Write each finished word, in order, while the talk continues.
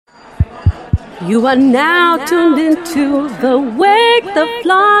You are now tuned into the Wake the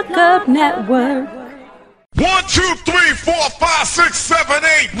Flock Up Network. 1, 2, 3, 4, 5, 6, 7,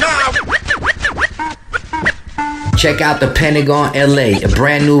 8, 9. Check out the Pentagon LA, a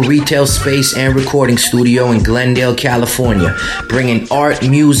brand new retail space and recording studio in Glendale, California, bringing art,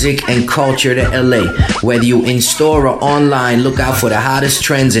 music, and culture to LA. Whether you in store or online, look out for the hottest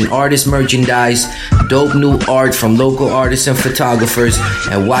trends in artist merchandise, dope new art from local artists and photographers,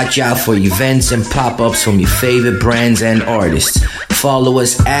 and watch out for events and pop-ups from your favorite brands and artists. Follow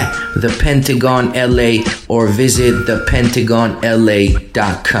us at The Pentagon LA or visit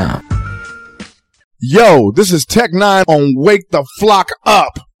thepentagonla.com. Yo, this is Tech9 on Wake the Flock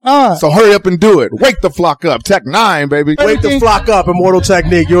Up. So hurry up and do it. Wake the flock up. Tech9, baby. Wake the flock up. Immortal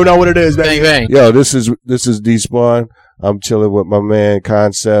Technique. You know what it is, baby. Bang, bang. Yo, this is D-Spawn. I'm chilling with my man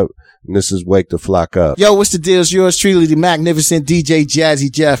Concept. And this is Wake the Flock Up. Yo, what's the deal? It's yours truly, the magnificent DJ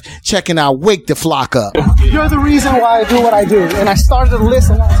Jazzy Jeff, checking out Wake the Flock Up. You're the reason why I do what I do. And I started a list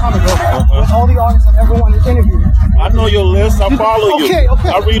a long time ago with all the artists I've ever wanted to interview. I know your list. I follow you. Okay.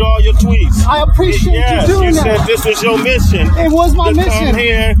 I read all your tweets. I appreciate you doing that. You said this was your mission. It was my mission. Come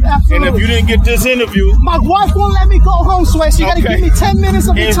here. Absolutely. And if you didn't get this interview. My wife won't let me go home, so you got to give me 10 minutes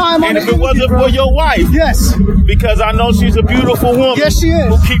of your time on and the if it wasn't for your wife. Yes. Because I know she's a beautiful woman. Yes, she is.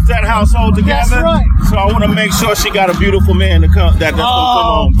 Who keeps that household together. That's right. So I want to make sure she got a beautiful man that's going to come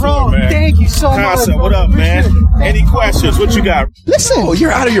home bro, to her, man. Thank you so much. Concept, what up, man? Any questions? What you got? Listen. Oh,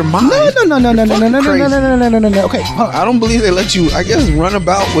 you're out of your mind. No. Okay, hold on. I don't believe they let you, I guess, run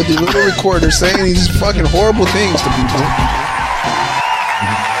about with the little recorder saying these fucking horrible things to people.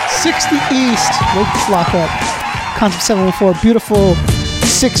 60 East, Wake the Flock Up. Concept 714, beautiful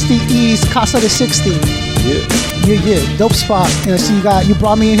 60 East, Casa de 60. Yeah, dope spot. You know, so you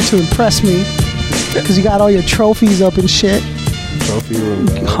brought me in here to impress me because you got all your trophies up and shit. Trophy room,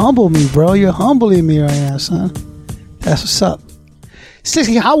 man. Humble me, bro. You're humbling me right now, son. That's what's up.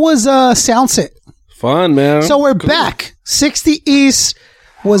 60, how was Soundset? Fun, man. So we're back. 60 East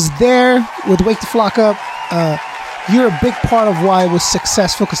was there with Wake the Flock Up. You're a big part of why it was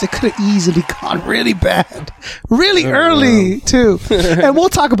successful because it could have easily gone really bad, really early too. And we'll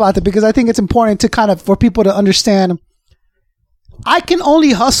talk about that because I think it's important to kind of for people to understand. I can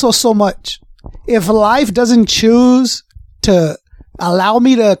only hustle so much. If life doesn't choose to allow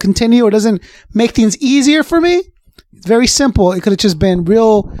me to continue or doesn't make things easier for me, it's very simple. It could have just been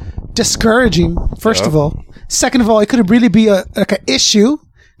real discouraging. First of all, second of all, it could really be an issue.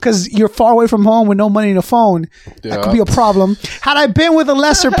 Because you're far away from home with no money in a phone. That could be a problem. Had I been with a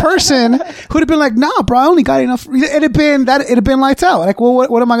lesser person who'd have been like, nah, bro, I only got enough. It'd have been lights out. Like, well,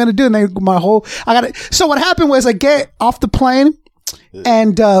 what am I going to do? And then so what happened was I get off the plane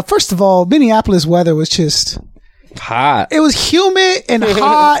and, first of all, Minneapolis weather was just hot. It was humid and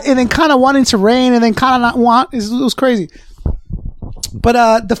hot and then kind of wanting to rain and then kind of not want. It was crazy.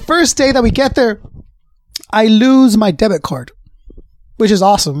 But, the first day that we get there, I lose my debit card. Which is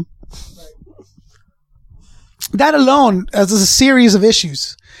awesome. That alone is a series of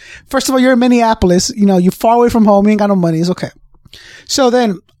issues. First of all, you're in Minneapolis. You know, you're far away from home. You ain't got no money. It's okay. So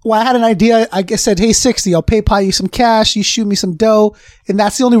then, I had an idea. I said, hey, 60, I'll PayPal you some cash. You shoot me some dough. And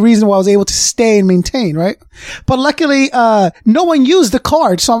that's the only reason why I was able to stay and maintain, right? But luckily, no one used the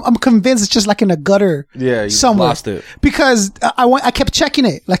card. So I'm convinced it's just like in a gutter. Yeah, you somewhere. lost it. Because I kept checking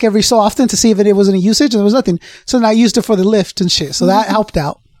it like every so often to see if it was any usage and there was nothing. So then I used it for the lift and shit. So that helped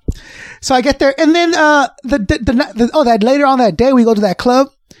out. So I get there and then, that later on that day we go to that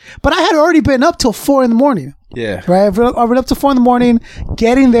club, but I had already been up till 4 a.m. Yeah. Right. I went up to 4 a.m.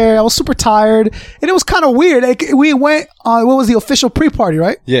 Getting there, I was super tired, and it was kind of weird. Like, we went on what was the official pre-party,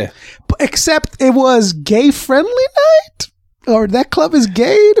 right? Yeah. But except it was gay-friendly night, or that club is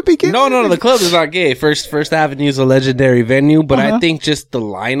gay to begin. No. The club is not gay. First Avenue is a legendary venue, but I think just the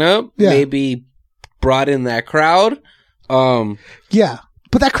lineup maybe brought in that crowd. Yeah,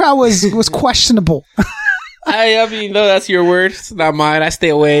 but that crowd was questionable. I mean, no, that's your word. It's not mine. I stay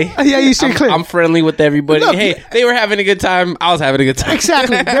away. Yeah, you stay clear. I'm friendly with everybody. Look, hey, they were having a good time. I was having a good time.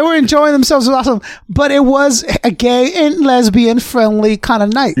 Exactly. They were enjoying themselves. It was awesome. But it was a gay and lesbian friendly kind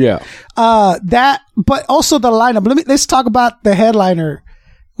of night. Yeah. But also the lineup. Let's talk about the headliner.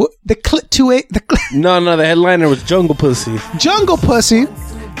 The the headliner was Jungle Pussy. Jungle Pussy.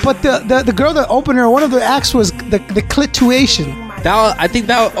 But the girl that opened her, one of the acts was the Clituation.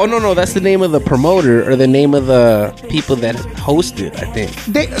 That's the name of the promoter or the name of the people that hosted, I think.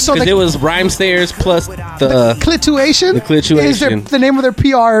 Because it was Rhymestayers plus the Clituation. The Clituation is the name of their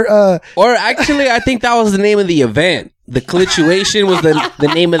PR. Or actually, I think that was the name of the event. The Clituation was the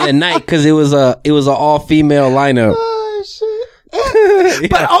name of the night because it was a all female lineup. Oh shit!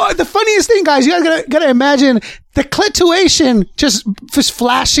 But the funniest thing, guys, you guys gotta imagine the clituation just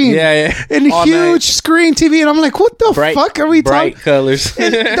flashing in a huge screen TV, and I'm like, what the fuck are we talking? Bright colors.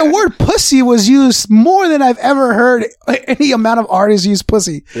 And the word pussy was used more than I've ever heard any amount of artists use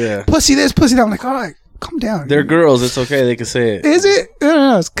pussy. Yeah. Pussy this, pussy that. I'm like, all right, calm down. They're girls. It's okay. They can say it. Is it? I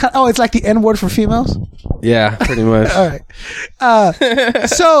don't know. It's like the N word for females? Yeah, pretty much. All right.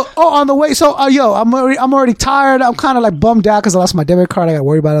 On the way. So, I'm already tired. I'm kind of like bummed out because I lost my debit card. I got to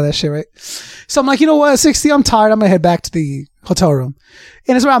worry about all that shit, right? So I'm like, you know what? 60, I'm tired. I'm going to head back to the hotel room.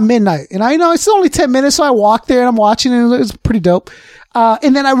 And it's around midnight. And I know it's only 10 minutes. So I walk there and I'm watching it. And it's pretty dope.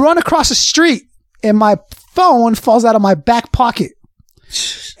 And then I run across the street and my phone falls out of my back pocket.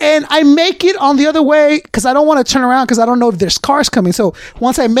 And I make it on the other way because I don't want to turn around because I don't know if there's cars coming. So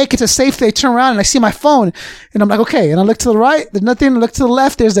once I make it to safety, I turn around and I see my phone and I'm like, okay. And I look to the right, there's nothing. I look to the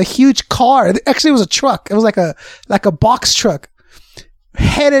left, there's a huge car. Actually, it was a truck. It was like a box truck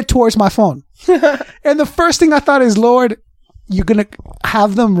headed towards my phone. And the first thing I thought is, Lord, you're going to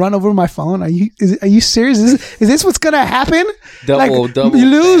have them run over my phone? Are you serious? Is this what's going to happen? Double. You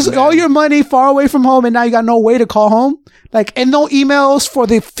lose all your money far away from home and now you got no way to call home? And no emails for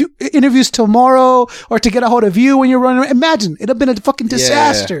the interviews tomorrow or to get a hold of you when you're running. Imagine. It'd have been a fucking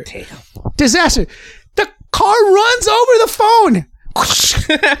disaster. Yeah. Disaster. The car runs over the phone.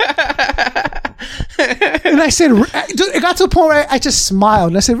 And I said, it got to a point where I just smiled.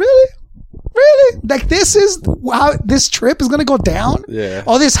 And I said, really? Really? Like, this is how this trip is going to go down? Yeah.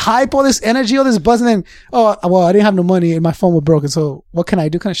 All this hype, all this energy, all this buzz, and then, I didn't have no money and my phone was broken. So what can I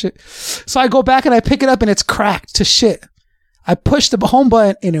do? Kind of shit. So I go back and I pick it up and it's cracked to shit. I push the home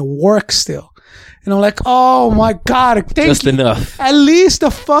button and it works still. And I'm like, oh my God. Just enough. At least the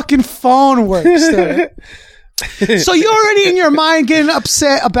fucking phone works still. So you're already in your mind getting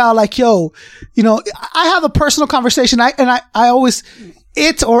upset about like, yo, I have a personal conversation. I always,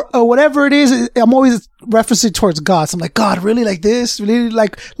 or whatever it is, I'm always referencing towards God. So I'm like, God, really like this? Really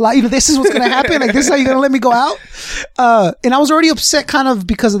like this is what's going to happen? Like, this is how you're going to let me go out? And I was already upset kind of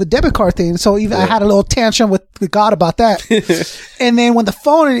because of the debit card thing. So even I had a little tantrum with God about that. And then when the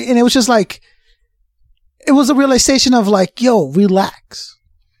phone, and it was just like, it was a realization of like, yo, relax.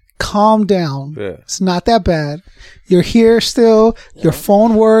 Calm down. Yeah. It's not that bad. You're here still. Your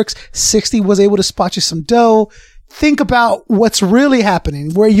phone works. 60 was able to spot you some dough. Think about what's really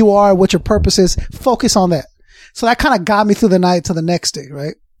happening, where you are, what your purpose is. Focus on that. So that kind of got me through the night to the next day,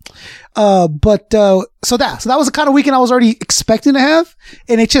 right? So that was the kind of weekend I was already expecting to have,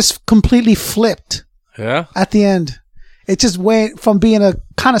 and it just completely flipped. Yeah. At the end, it just went from being a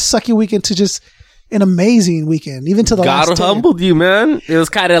kind of sucky weekend to just an amazing weekend, even to the last day. God humbled you, man. It was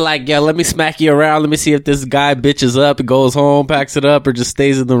kind of like, let me smack you around. Let me see if this guy bitches up and goes home, packs it up, or just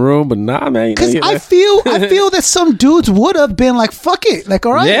stays in the room. But nah, man. Because I feel that some dudes would have been like, fuck it. Like,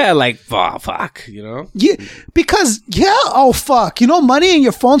 all right. Yeah, like, fuck, Yeah, because, fuck. Money and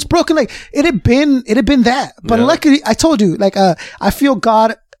your phone's broken. Like, it had been that. But luckily, I told you, like, I feel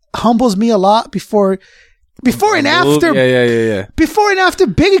God humbles me a lot before and after. Yeah. Before and after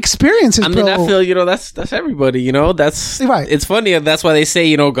big experiences, I mean, bro. I feel, that's everybody, that's right. It's funny. That's why they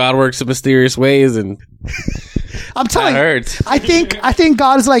say, God works in mysterious ways, and I'm telling you, I think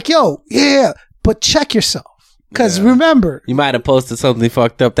God is like, but check yourself. Because remember, you might have posted something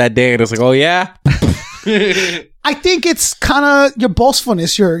fucked up that day and it's like, oh yeah. I think it's kind of your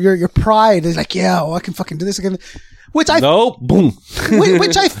boastfulness, your pride is like, I can fucking do this again. Which I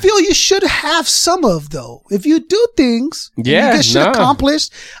feel you should have some of, though. If you do things, you get shit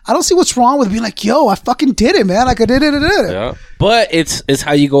accomplished. I don't see what's wrong with being like, I fucking did it, man. Like, I did it. Yeah. But it's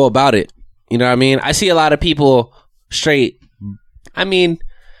how you go about it. You know what I mean? I see a lot of people straight,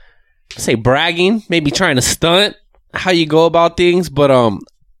 say bragging, maybe trying to stunt how you go about things. But I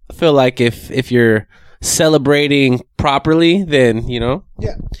feel like if you're celebrating properly, then, Yeah.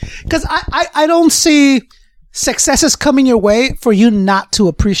 Because I don't see successes coming your way for you not to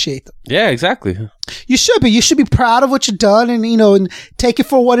appreciate them. Yeah, exactly. You should be. You should be proud of what you've done and, and take it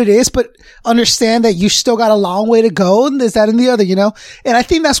for what it is, but understand that you still got a long way to go and this, that, and the other, And I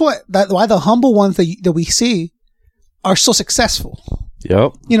think that's why the humble ones that we see are so successful.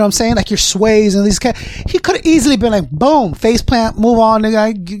 Yep. You know what I'm saying? Like your Sways and these guys. He could have easily been like, boom, face plant, move on.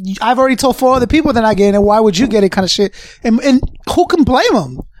 I've already told 4 other people that I get it. Why would you get it kind of shit? And who can blame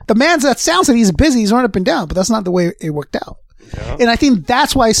him? The man's that sounds like he's busy. He's running up and down, but that's not the way it worked out. Yeah. And I think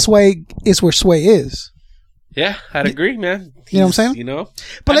that's why Sway is where Sway is. Yeah, I'd agree, man. You know what I'm saying?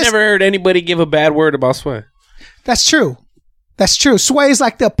 But I never heard anybody give a bad word about Sway. That's true. Sway is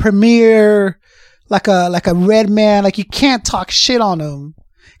like the premier, like a red man. Like you can't talk shit on him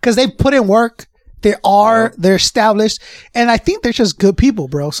because they put in work. They're established, and I think they're just good people,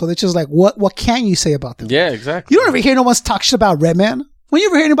 bro. So they're just like, what can you say about them? Yeah, exactly. You don't ever hear no one talk shit about Redman. When you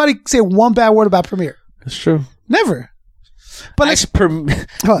ever hear anybody say one bad word about Premier? That's true. Never. But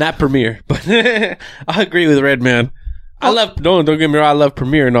not Premier, but I agree with Redman. Don't get me wrong, I love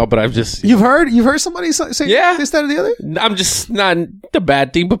Premier and all, but I've just you've heard somebody say this, that, or the other. I'm just not the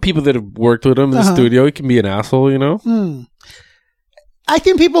bad thing, but people that have worked with him in the studio, he can be an asshole, you know. I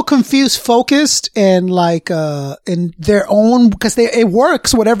think people confuse focused and like in their own because it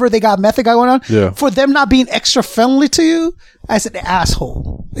works whatever they got method going on. Yeah. For them not being extra friendly to you as an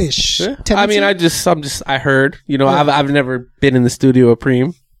asshole ish. Yeah. I mean, I heard. You know, yeah. I've never been in the studio with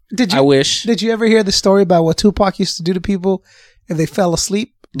Preem. I wish. Did you ever hear the story about what Tupac used to do to people if they fell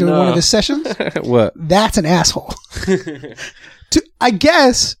asleep during one of his sessions? What? That's an asshole. I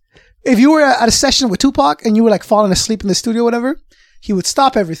guess if you were at a session with Tupac and you were like falling asleep in the studio or whatever, he would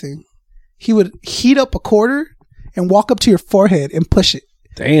stop everything. He would heat up a quarter and walk up to your forehead and push it.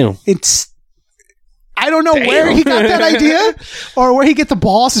 Damn. I don't know where he got that idea or where he get the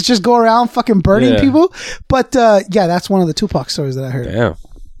balls to just go around fucking burning people. But yeah, that's one of the Tupac stories that I heard. Damn.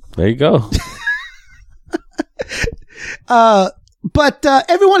 There you go. But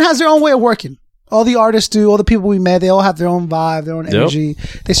everyone has their own way of working. All the artists do. All the people we met, they all have their own vibe, their own energy. Yep.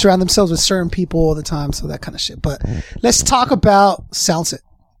 They surround themselves with certain people all the time, so that kind of shit. But let's talk about Soundset.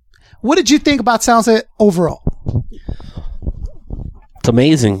 What did you think about Soundset overall? It's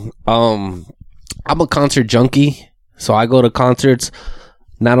amazing. I'm a concert junkie, so I go to concerts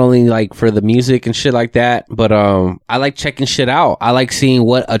not only like for the music and shit like that, but I like checking shit out. I like seeing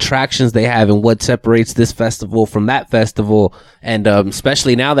what attractions they have and what separates this festival from that festival. And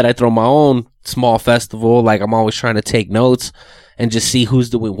especially now that I throw my own small festival, like I'm always trying to take notes and just see who's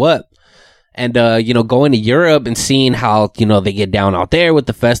doing what. And you know, going to Europe and seeing how, you know, they get down out there with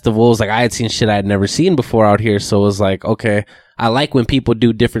the festivals, like I had seen shit I had never seen before out here. So it was like, okay, I like when people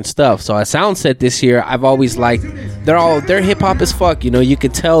do different stuff. So at Soundset this year, I've always liked, they're hip hop as fuck. You know, you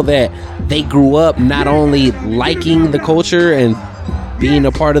could tell that they grew up not only liking the culture and being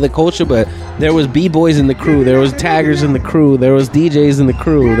a part of the culture, but there was b-boys in the crew, there was taggers in the crew, there was DJs in the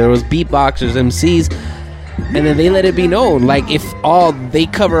crew, there was beatboxers, MCs, and then they let it be known, like, if they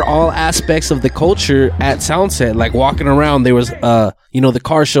cover all aspects of the culture at Soundset, like walking around, there was you know, the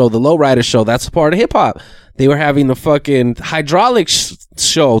car show, the lowrider show, that's a part of hip-hop. They were having the fucking hydraulic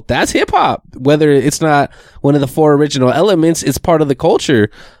show, that's hip-hop. Whether it's not one of the 4 original elements, it's part of the culture.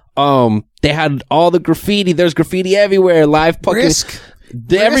 They had all the graffiti, there's graffiti everywhere, live fucking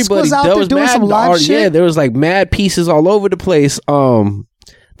everybody, there was mad some live shit. Yeah, there was like mad pieces all over the place.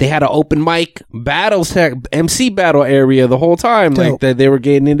 They had an open mic battles, MC battle area the whole time. Dope. Like that, they were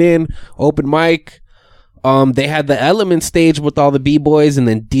getting it in open mic. They had the Element stage with all the b-boys and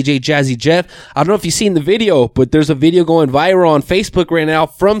then DJ Jazzy Jeff. I don't know if you've seen the video, but there's a video going viral on Facebook right now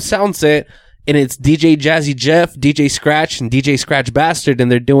from Soundset, and it's DJ Jazzy Jeff, DJ Scratch, and DJ Scratch Bastard,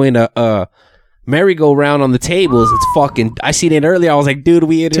 and they're doing a merry-go-round on the tables. It's fucking, I seen it earlier. I was like, dude,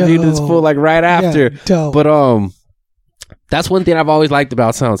 we interviewed this fool like right after. Yeah, but that's one thing I've always liked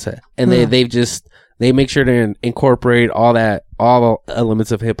about Soundset, and they make sure to incorporate all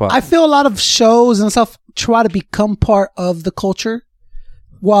elements of hip hop. I feel a lot of shows and stuff try to become part of the culture.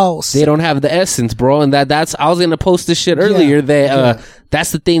 Wow, they don't have the essence, bro, and that's I was gonna post this shit earlier.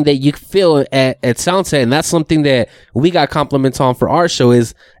 That's the thing that you feel at Soundset, and that's something that we got compliments on for our show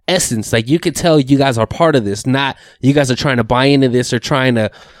is essence. Like you could tell you guys are part of this, not you guys are trying to buy into this or trying to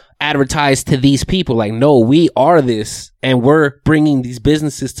advertise to these people. Like, no, we are this, and we're bringing these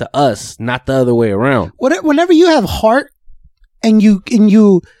businesses to us, not the other way around. Whenever you have heart and you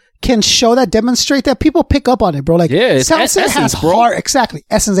can show that, demonstrate that, people pick up on it, bro. Like, yeah, Soundset has heart. Exactly.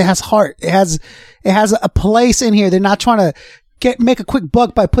 Essence. It has heart. It has a place in here. They're not trying to make a quick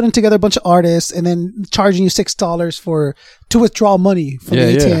buck by putting together a bunch of artists and then charging you $6 to withdraw money from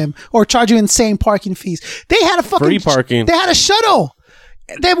the ATM or charge you insane parking fees. They had a fucking free parking. They had a shuttle.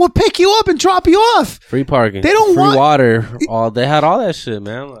 They would pick you up and drop you off. Free parking. They don't want free water. They had all that shit,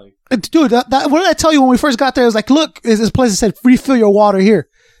 man. Like, dude, what did I tell you when we first got there? It was like, look, this place that said refill your water here.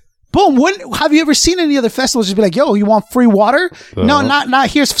 Boom. Have you ever seen any other festivals just be like, yo, you want free water? No,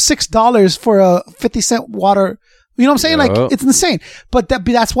 not here's $6 for a 50-cent water. You know what I'm saying? Like, it's insane. But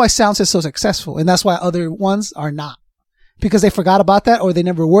that's why Soundset's so successful, and that's why other ones are not, because they forgot about that or they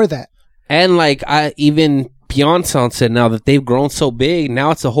never were that. And like, even beyond Soundset, now that they've grown so big,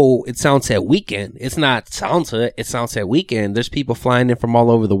 now it's Soundset weekend. It's not Soundset, it's Soundset weekend. There's people flying in from all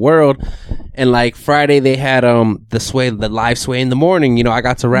over the world. And like Friday they had the live Sway in the morning. You know, I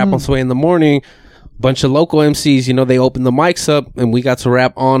got to rap on Sway in the morning. bunch of local MCs, you know, they opened the mics up and we got to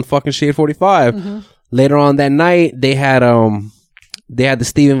rap on fucking Shade 45. Later on that night, they had the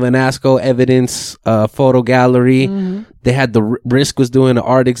Steven Vanasco Evidence photo gallery. They had the Risk was doing an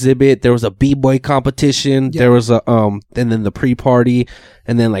art exhibit. There was a b-boy competition. There was and then the pre-party,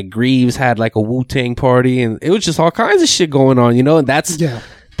 and then like Greaves had like a Wu-Tang party, and it was just all kinds of shit going on, you know. And that's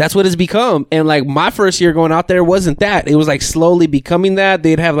what it's become. And like my first year going out there wasn't that. It was like slowly becoming that.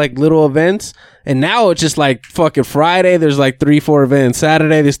 They'd have like little events. And now it's just like fucking Friday, there's like 3-4 events.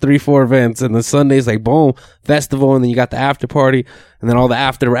 Saturday, there's 3-4 events. And then Sunday's like, boom, festival. And then you got the after party. And then all the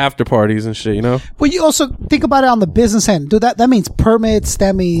after parties and shit, you know? But you also think about it on the business end. Dude, that means permits.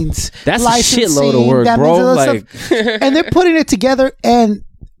 That means that's licensing, a shitload of work, bro. Like, and they're putting it together and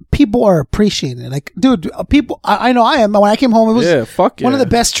people are appreciating it. Like, dude, people, I know I am. When I came home, it was one of the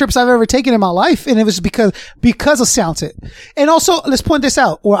best trips I've ever taken in my life. And it was because of Soundset. And also, let's point this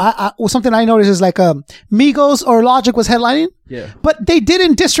out, or something I noticed is like, Migos or Logic was headlining. Yeah. But they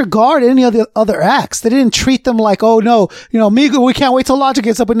didn't disregard any of the other acts. They didn't treat them like, oh no, you know, Migos, we can't wait till Logic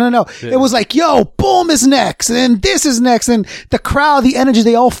gets up. But no. Yeah. It was like, yo, Boom is next. And this is next. And the crowd, the energy,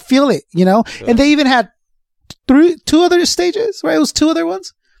 they all feel it, you know? Yeah. And they even had two other stages, right? It was 2 other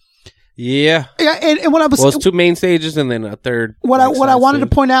ones. Yeah. And what I was... Well, it's 2 main stages and then a third... What I wanted to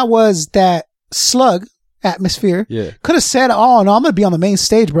point out was that Slug, Atmosphere, could have said, oh, no, I'm going to be on the main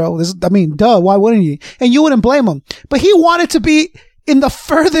stage, bro. Duh, why wouldn't you? And you wouldn't blame him. But he wanted to be in the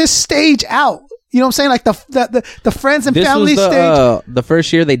furthest stage out. You know what I'm saying? Like the friends and family stage. The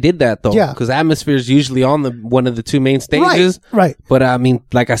first year they did that though. Yeah. Because Atmosphere is usually on one of the 2 main stages. Right. But I mean,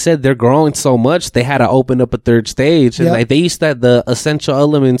 like I said, they're growing so much, they had to open up a 3rd stage. And like they used to have the Essential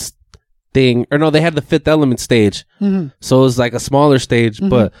Elements thing, or no, they had the 5th Element stage. So it was like a smaller stage,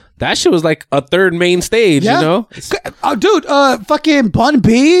 but that shit was like a 3rd main stage, you know? Dude, fucking Bun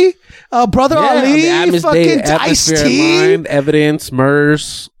B, Brother Ali, fucking Ice-T, Evidence,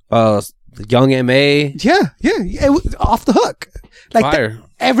 Murs, Young M.A. Yeah. It was off the hook. Like fire.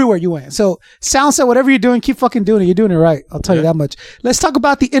 Everywhere you went. So Soundset, whatever you're doing, keep fucking doing it. You're doing it right. I'll tell you that much. Let's talk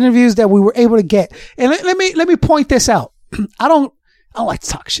about the interviews that we were able to get. And let me point this out. I don't like to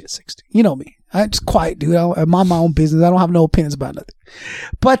talk shit, 60. You know me. I'm just quiet, dude. I mind my own business. I don't have no opinions about nothing.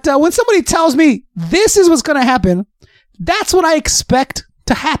 But when somebody tells me this is what's going to happen, that's what I expect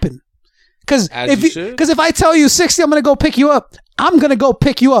to happen. Because if I tell you 60, I'm going to go pick you up, I'm going to go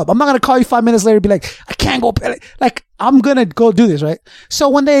pick you up. I'm not going to call you 5 minutes later and be like, I can't go. Like, I'm going to go do this, right? So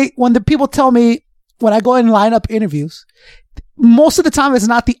when the people tell me, when I go and line up interviews, most of the time it's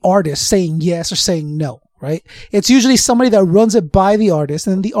not the artist saying yes or saying no. Right? It's usually somebody that runs it by the artist,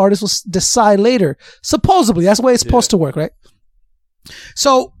 and then the artist will decide later. Supposedly, that's the way it's supposed to work, right?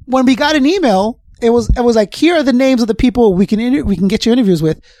 So when we got an email, it was like, here are the names of the people we can get you interviews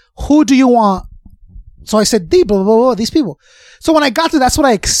with. Who do you want? So I said, blah, blah, blah, these people. So when I got to, that's what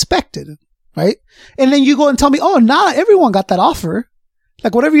I expected, right? And then you go and tell me, oh, not everyone got that offer.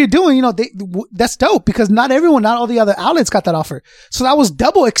 Like, whatever you're doing, you know, that's dope, because not all the other outlets got that offer. So I was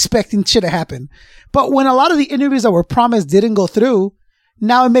double expecting shit to happen. But when a lot of the interviews that were promised didn't go through,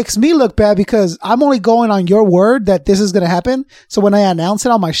 now it makes me look bad, because I'm only going on your word that this is going to happen. So when I announce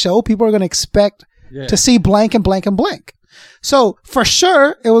it on my show, people are going to expect to see blank and blank and blank. So for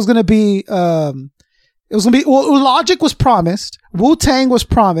sure, it was going to be, Logic was promised. Wu-Tang was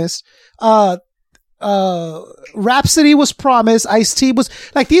promised. Rhapsody was promised. Ice-T was,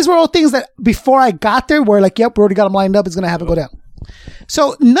 like, these were all things that before I got there were like, yep, we already got them lined up. It's going to happen, go down.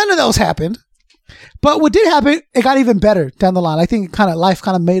 So none of those happened. But what did happen, it got even better down the line. I think life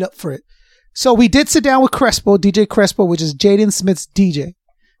kind of made up for it. So we did sit down with Crespo, DJ Crespo, which is Jaden Smith's DJ.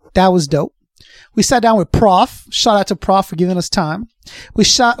 That was dope. We sat down with Prof. Shout out to Prof for giving us time. We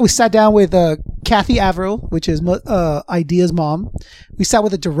sat down with Kathy Averill, which is Idea's mom. We sat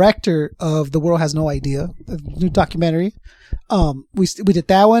with the director of The World Has No Idea, a new documentary. We did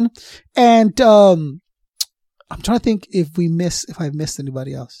that one, and I'm trying to think if I missed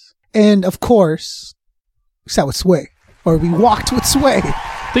anybody else. And of course, we sat with Sway, or we walked with Sway.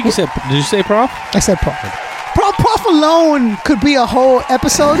 I think you said. Did you say Prof? I said Prof. Prof alone could be a whole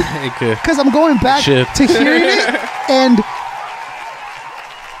episode. It could. Because I'm going back to hearing it, and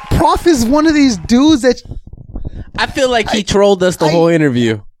Prof is one of these dudes that I feel like he trolled us the whole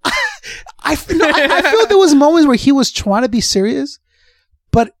interview. I feel there was moments where he was trying to be serious,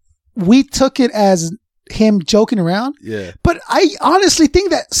 but we took it as him joking around. Yeah. But I honestly think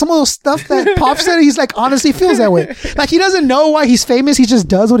that some of those stuff that Pop said, he's like, honestly feels that way. Like, he doesn't know why he's famous. He just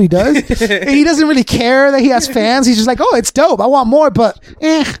does what he does. And he doesn't really care that he has fans. He's just like, oh, it's dope. I want more, but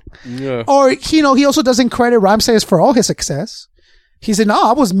Yeah. Or, you know, he also doesn't credit Rhymesayers for all his success. He said, no,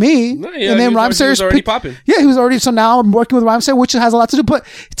 I was me. No, yeah, and then he was already popping. Yeah, he was already. So now I'm working with Rhymesayers, which has a lot to do. But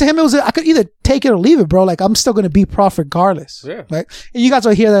to him, it was, I could either take it or leave it, bro. Like, I'm still going to be Prof regardless. Yeah. Right. And you guys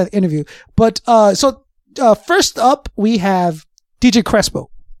will hear that interview. But, first up, we have DJ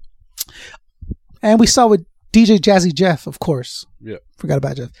Crespo. And we saw with DJ Jazzy Jeff, of course. Yeah. Forgot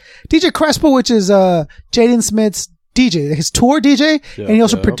about Jeff. DJ Crespo, which is, Jaden Smith's DJ, his tour DJ, and he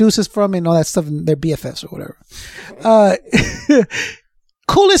also produces from and all that stuff in their BFFs or whatever.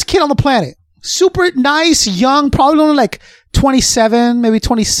 Coolest kid on the planet. Super nice, young, probably only like 27, maybe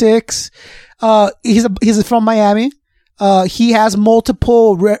 26. He's from Miami. He has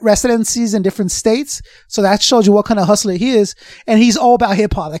multiple residencies in different states. So that shows you what kind of hustler he is. And he's all about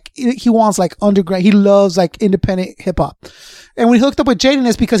hip hop. Like he wants like underground. He loves like independent hip hop. And we hooked up with Jaden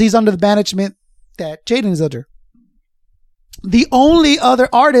is because he's under the management that Jaden is under. The only other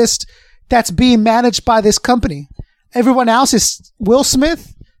artist that's being managed by this company. Everyone else is Will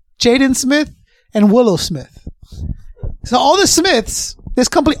Smith, Jaden Smith, and Willow Smith. So all the Smiths, this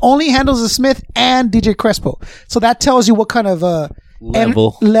company only handles the Smith and DJ Crespo. So that tells you what kind of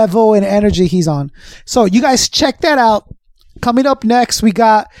level and energy he's on. So you guys check that out. Coming up next, we're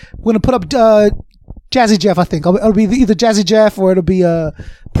going to put up Jazzy Jeff, I think. It'll be either Jazzy Jeff or it'll be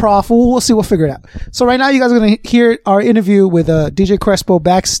Prof. We'll see. We'll figure it out. So right now, you guys are going to hear our interview with DJ Crespo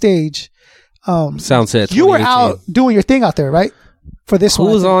backstage. Soundset. You were out doing your thing out there, right? For this one.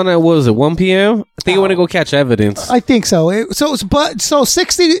 Who was on at, what was it, 1 p.m.? I think I want to go catch evidence. I think so. So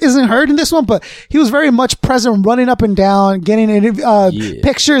 60 isn't heard in this one, but he was very much present, running up and down, getting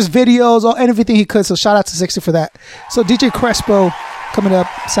pictures, videos, all everything he could. So shout out to 60 for that. So DJ Crespo coming up,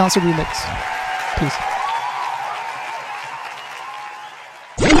 Soundset Remix. Peace.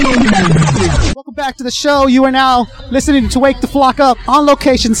 Welcome back to the show. You are now listening to Wake the Flock Up on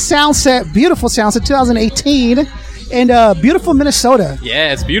location Soundset, beautiful Soundset 2018 in beautiful Minnesota.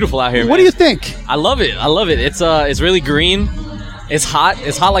 Yeah, it's beautiful out here. What do you think? I love it. It's really green. It's hot.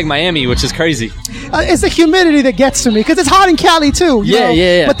 It's hot like Miami, which is crazy. It's the humidity that gets to me because it's hot in Cali too.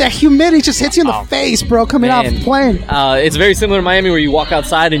 Yeah. But that humidity just hits you in the face, bro. Coming out of the plane. It's very similar to Miami, where you walk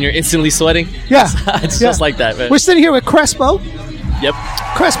outside and you're instantly sweating. Yeah, it's just like that, man. We're sitting here with Crespo. Yep.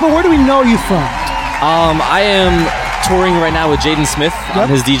 Crespo, where do we know you from? I am touring right now with Jaden Smith. I'm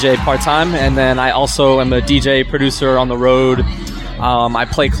his DJ part-time, and then I also am a DJ producer on the road. I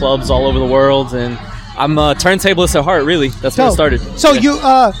play clubs all over the world, and I'm a turntablist at heart, really. That's where it started. So you,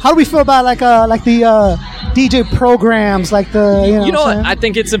 how do we feel about like the DJ programs, like the you know what? I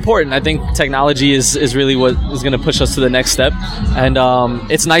think it's important. I think technology is really what is going to push us to the next step, and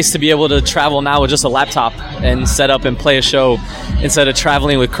it's nice to be able to travel now with just a laptop and set up and play a show instead of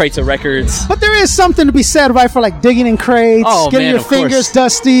traveling with crates of records. But there is something to be said, right, for like digging in crates, getting your fingers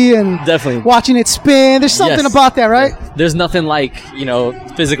dusty, and definitely watching it spin. There's something about that, right? There's nothing like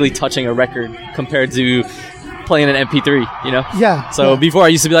physically touching a record compared to playing an MP3, Yeah. So before I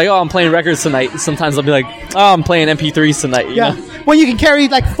used to be like, oh, I'm playing records tonight. Sometimes I'll be like, oh, I'm playing MP3s tonight. You know? Well, you can carry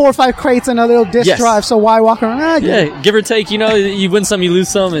like 4 or 5 crates and a little disc drive, so why walk around? Give or take, you win some, you lose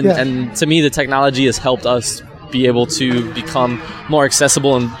some. And to me, the technology has helped us be able to become more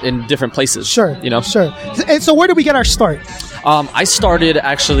accessible in different places. Sure. Sure. And so where did we get our start? I started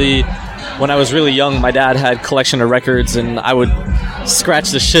actually when I was really young. My dad had a collection of records, and I would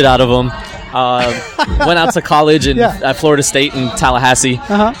scratch the shit out of them. Went out to college at Florida State in Tallahassee,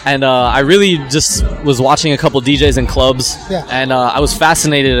 and I really just was watching a couple DJs in clubs, and I was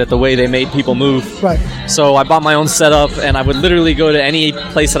fascinated at the way they made people move. Right. So I bought my own setup, and I would literally go to any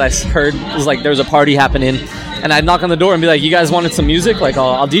place that I heard it was like there was a party happening, and I'd knock on the door and be like, "You guys wanted some music? Like,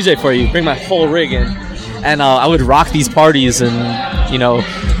 I'll DJ for you. Bring my whole rig in," and I would rock these parties, and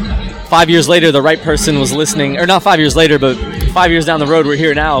 5 years later, the right person was listening, or not 5 years later, but 5 years down the road, we're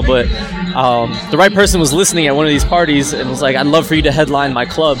here now, but the right person was listening at one of these parties and was like, I'd love for you to headline my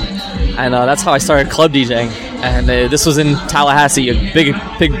club. And that's how I started club DJing. And this was in Tallahassee, a big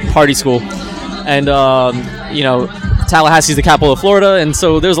party school. And, Tallahassee's the capital of Florida, and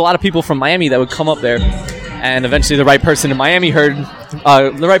so there's a lot of people from Miami that would come up there. And eventually the right person in Miami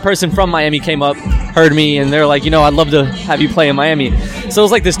the right person from Miami came up, heard me, and they're like, I'd love to have you play in Miami. So it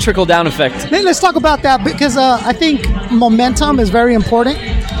was like this trickle-down effect. Let's talk about that, because I think momentum is very important,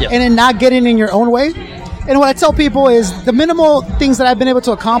 and in not getting in your own way. And what I tell people is the minimal things that I've been able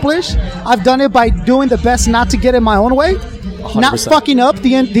to accomplish, I've done it by doing the best not to get in my own way, 100%. Not fucking up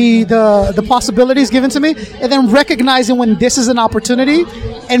the possibilities given to me, and then recognizing when this is an opportunity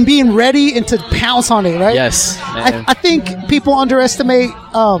and being ready and to pounce on it, right? Yes. I think people underestimate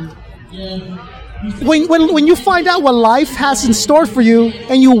when you find out what life has in store for you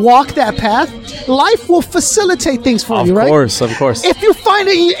and you walk that path, life will facilitate things for you, right? Of course. If you're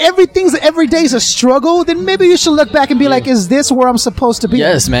finding every day's a struggle, then maybe you should look back and be like, is this where I'm supposed to be?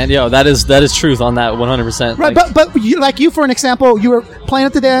 Yes, man. Yo, that is truth on that 100%. Right, but you, for an example, you were playing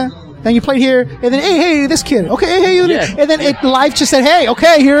up to there, then you played here, and then, hey, this kid. Okay, hey, you. Yeah. And then life just said, hey,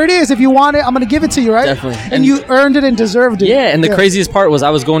 okay, here it is. If you want it, I'm going to give it to you, right? Definitely. And you earned it and deserved it. Yeah, and the craziest part was I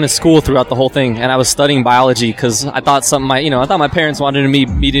was going to school throughout the whole thing, and I was studying biology because I thought my parents wanted me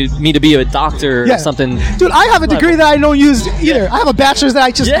to be a doctor or something. Dude, I have a degree that I don't use either. I have a bachelor's that I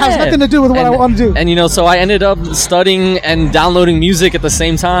just has nothing to do with what I want to do. And so I ended up studying and downloading music at the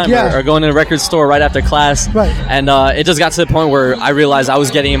same time, or going to a record store right after class. Right. And it just got to the point where I realized I was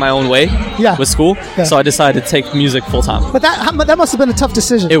getting in my own way. With school, so I decided to take music full time. But that must have been a tough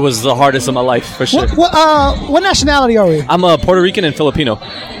decision. It was the hardest of my life for sure. What nationality are we? I'm a Puerto Rican and Filipino.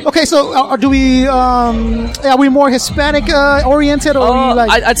 Okay, so are we more Hispanic oriented, or are we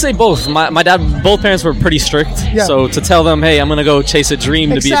like? I'd say both. My dad, both parents were pretty strict. So to tell them, hey, I'm gonna go chase a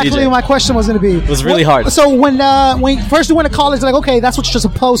dream to be a DJ. Exactly, my question was gonna be. It was really hard. So when first you went to college, like, okay, that's what you're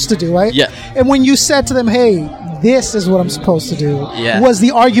supposed to do, right? Yeah. And when you said to them, hey, this is what I'm supposed to do, was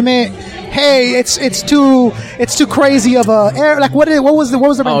the argument, hey, it's too crazy of a like what was the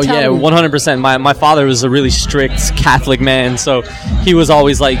mentality? Oh yeah, 100%. My father was a really strict Catholic man, so he was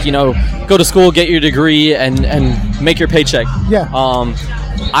always like, go to school, get your degree, and make your paycheck. Yeah.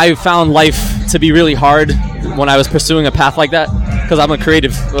 I found life to be really hard when I was pursuing a path like that because I'm a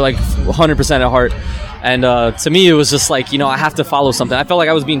creative, like 100% at heart. And to me, it was just like, I have to follow something. I felt like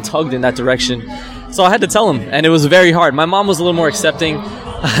I was being tugged in that direction. So I had to tell him, and it was very hard. My mom was a little more accepting.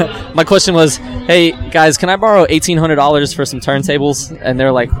 My question was, hey, guys, can I borrow $1,800 for some turntables? And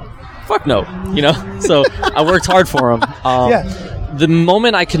they're like, fuck no, So I worked hard for them. The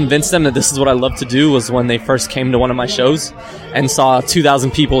moment I convinced them that this is what I love to do was when they first came to one of my shows and saw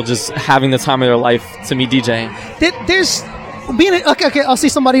 2,000 people just having the time of their life to me DJing. There's being okay, I'll see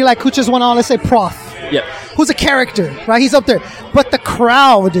somebody like who just went on, let's say Prof. Yeah. Who's a character, right? He's up there. But the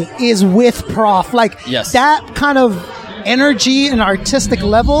crowd is with Prof. Like, that kind of energy and artistic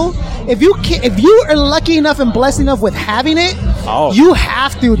level, if you are lucky enough and blessed enough with having it, you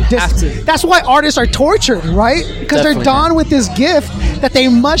have to. That's why artists are tortured, right? Because they're done with this gift that they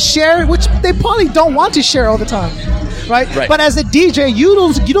must share, which they probably don't want to share all the time. Right? But as a DJ, you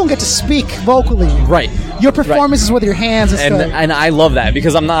don't get to speak vocally. Right. Your performance is with your hands and stuff. And I love that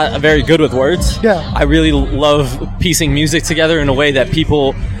because I'm not very good with words. Yeah. I really love piecing music together in a way that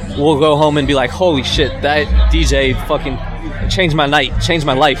people will go home and be like, holy shit, that DJ fucking changed my night, changed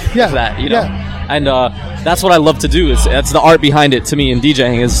my life with that, And that's what I love to do. That's the art behind it to me in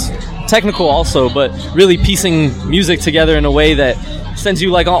DJing is technical also, but really piecing music together in a way that sends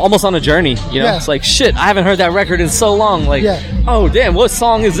you like almost on a journey, It's like, shit, I haven't heard that record in so long. Like, oh damn, what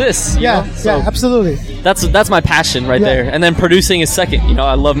song is this? Absolutely. That's my passion right there. And then producing is second.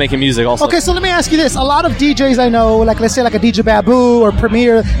 I love making music also. Okay, so let me ask you this. A lot of DJs I know, like let's say like a DJ Babu or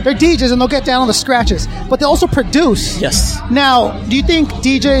Premier, they're DJs and they'll get down on the scratches, but they also produce. Yes. Now, do you think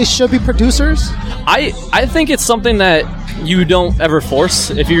DJs should be producers? I think it's something that you don't ever force.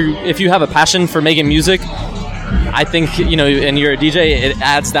 If you have a passion for making music, I think, and you're a DJ, it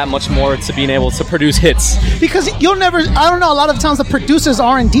adds that much more to being able to produce hits. Because I don't know, a lot of times the producers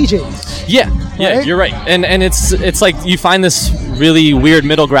aren't DJs. Yeah, right? You're right. And it's like you find this really weird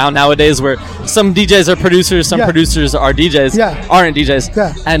middle ground nowadays where some DJs are producers, some producers are DJs, aren't DJs.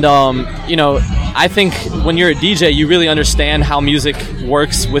 Yeah. And, I think when you're a DJ, you really understand how music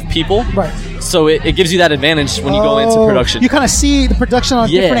works with people. Right. So it gives you that advantage when you go into production. You kind of see the production on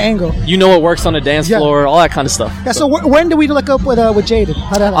a different angle. You know what works on a dance floor, all that kind of stuff. Yeah. So when did we look up with Jaden?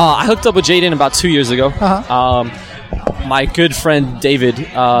 I hooked up with Jaden about 2 years ago. My good friend David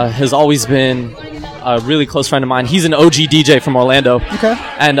has always been a really close friend of mine. He's an OG DJ from Orlando. Okay.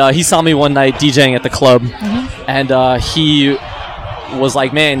 And he saw me one night DJing at the club, and he was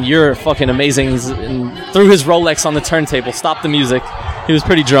like, man, you're fucking amazing. And threw his Rolex on the turntable, stopped the music. He was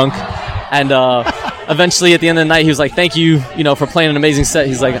pretty drunk. And eventually at the end of the night, he was like, thank you, for playing an amazing set.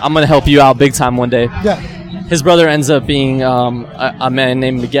 He's like, I'm going to help you out big time one day. Yeah. His brother ends up being a man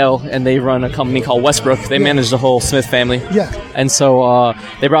named Miguel, and they run a company called Westbrook. They manage the whole Smith family. Yeah. And so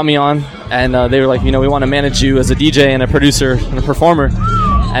they brought me on, and they were like, we want to manage you as a DJ and a producer and a performer.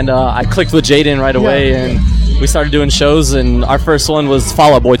 And I clicked with Jaden right away, and we started doing shows, and our first one was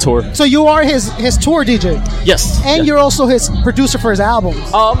Fall Out Boy Tour. So you are his tour DJ? Yes. And you're also his producer for his albums?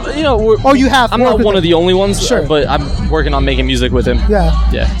 You have. I'm not one of the only ones, sure. But I'm working on making music with him. Yeah.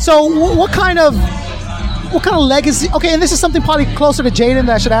 Yeah. So what kind of what kind of legacy? Okay, and this is something probably closer to Jaden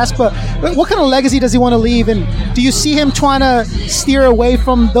that I should ask, but what kind of legacy does he want to leave? And do you see him trying to steer away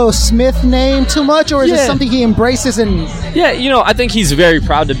from the Smith name too much, or is it something he embraces? And I think he's very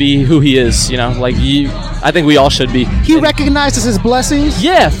proud to be who he is. I think we all should be. He recognizes his blessings.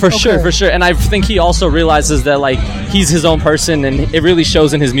 Yeah, for sure. And I think he also realizes that he's his own person, and it really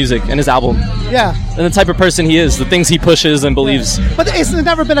shows in his music and his album. Yeah. And the type of person he is, the things he pushes and believes. But it's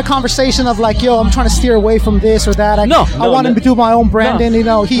never been a conversation of I'm trying to steer away from this or that. I want him to do my own branding.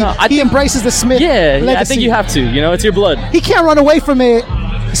 He embraces the Smith legacy. I think you have to. It's your blood. He can't run away from it.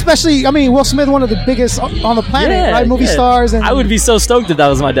 Especially, Will Smith, one of the biggest on the planet, right? Movie stars. And I would be so stoked if that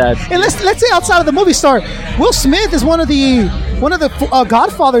was my dad. And let's say outside of the movie star, Will Smith is one of the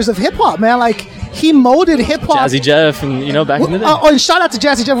godfathers of hip hop, man. He molded hip hop. Jazzy Jeff, and back in the day. And shout out to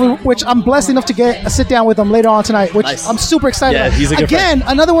Jazzy Jeff, which I'm blessed enough to get a sit down with him later on tonight, which I'm super excited about. He's a good friend.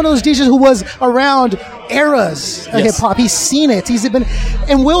 Another one of those DJs who was around eras of hip hop. He's seen it.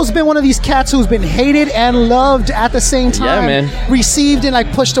 And Will's been one of these cats who's been hated and loved at the same time. Yeah, man. Received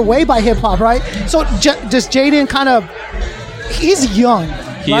and pushed away by hip hop, right? So does Jaden he's young.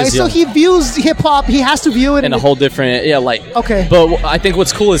 Right, so he views hip hop. He has to view it in a whole different, Okay. But I think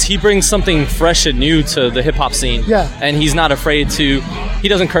what's cool is he brings something fresh and new to the hip hop scene. Yeah. And he's not afraid to. He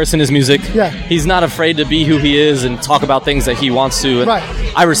doesn't curse in his music. Yeah. He's not afraid to be who he is and talk about things that he wants to. And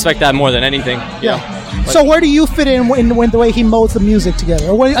right. I respect that more than anything. Yeah. So where do you fit in when the way he molds the music together,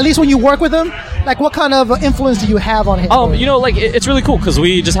 or at least when you work with him? What kind of influence do you have on him? It's really cool because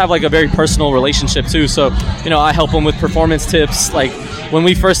we just have a very personal relationship too. So I help him with performance tips. When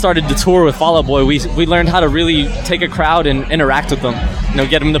we first started the tour with Fall Out Boy, we learned how to really take a crowd and interact with them.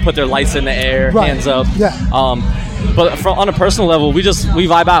 Get them to put their lights in the air, hands up. Yeah. But on a personal level, we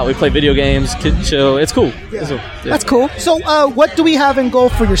vibe out. We play video games, chill. It's cool. Yeah. That's cool. So what do we have in goal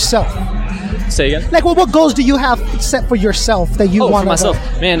for yourself? Say again? What goals do you have set for yourself that you want? For myself,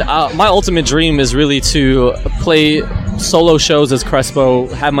 man. My ultimate dream is really to play solo shows as Crespo,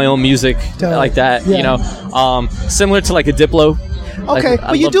 have my own music like that. Yeah. Similar to a Diplo. Okay,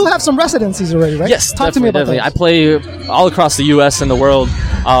 but you do have some residencies already, right? Yes, talk to me about that. I play all across the U.S. and the world.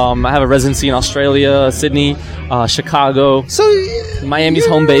 I have a residency in Australia, Sydney, Chicago. So Miami's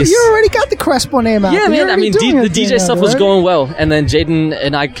home base. You already got the Crespo name out. Yeah, man. The DJ stuff was going well, and then Jaden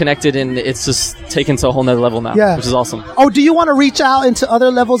and I connected, and it's just taken to a whole nother level now, which is awesome. Oh, do you want to reach out into other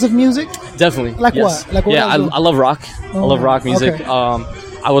levels of music? Definitely. What? I love rock. I love rock music. Okay.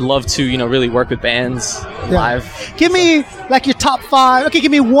 I would love to, really work with bands live. Give me your top 5. Okay,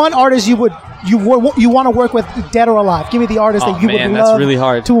 give me one artist you want to work with, dead or alive. Give me the artist that you would love that's really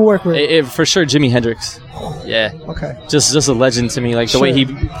hard to work with. For sure, Jimi Hendrix. Yeah. Okay. Just a legend to me, the way he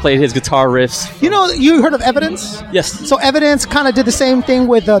played his guitar riffs. You heard of Evidence? Yes. So Evidence kind of did the same thing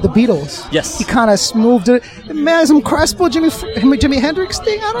with the Beatles. Yes. He kind of smoothed it. Man, some Crespo, Jimi Hendrix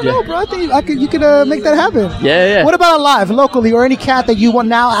thing. I don't know, bro. I think you could make that happen. Yeah. What about alive, locally, or any cat that you want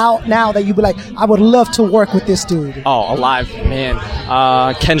now that you'd be like, I would love to work with this dude? Oh, alive, man.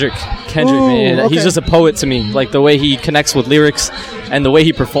 Kendrick, Ooh, man. okay. He's just a poet to me. The way he connects with lyrics and the way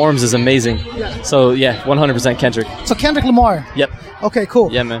he performs is amazing. Yeah. So 100% Kendrick. So Kendrick Lamar. Yep. Okay,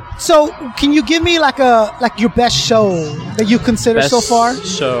 cool. Yeah, man. So can you give me your best show that you consider so far?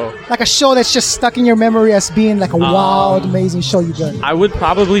 Show. A show that's just stuck in your memory as being a wild, amazing show you've done. I would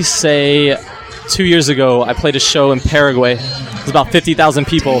probably say 2 years ago I played a show in Paraguay. It was about 50,000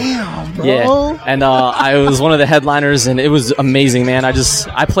 people. Damn, bro. Yeah. And I was one of the headliners, and it was amazing, man.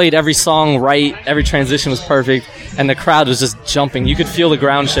 I played every song right. Every transition was perfect, and the crowd was just jumping. You could feel the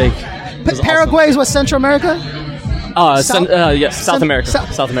ground shake. Paraguay is what, Central America? South America.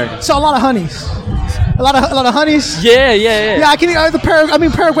 South America. So a lot of honeys. A lot of honeys. Yeah. Yeah, I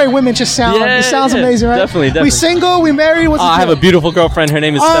can. Paraguay women just sound. It sounds amazing, right? Definitely. We single. We married. I have a beautiful girlfriend. Her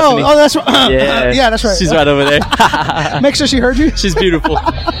name is Stephanie. Oh, that's right. Yeah, that's right. She's right over there. Make sure she heard you. She's beautiful.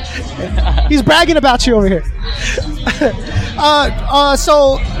 He's bragging about you over here.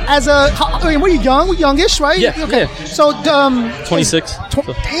 So were you young? We're youngish, right? Yeah. Okay. Yeah. So 26.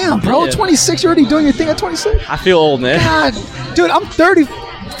 Damn, bro. Yeah. 26. You're already doing your thing at 26. I feel old, man. God, dude, I'm 30.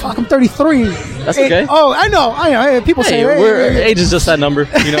 Fuck, I'm 33. That's okay. Oh, I know. Hey, people say age is just that number.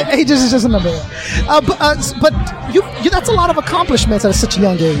 Age is just a number. But that's a lot of accomplishments at such a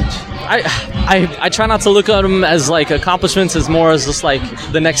young age. I try not to look at them as accomplishments, as more as just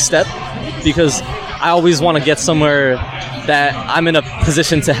the next step, because I always want to get somewhere that I'm in a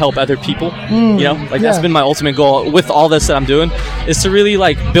position to help other people. That's been my ultimate goal with all this that I'm doing, is to really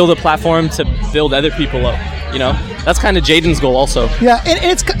build a platform to build other people up. That's kind of Jaden's goal also. Yeah, and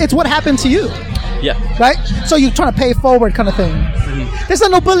it's what happened to you. Yeah. Right? So you're trying to pay forward kind of thing. Mm-hmm. There's a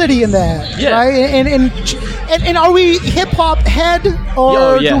nobility in that. Yeah. Right? And are we hip hop head,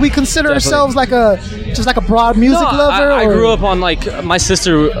 or do we consider ourselves like just like a broad music lover? I grew up on my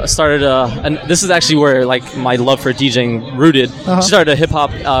sister started and this is actually where my love for DJing rooted. She started a hip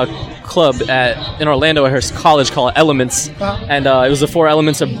hop club in Orlando at her college called Elements, and it was the 4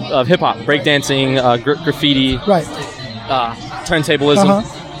 elements of hip hop: breakdancing, graffiti, turntablism,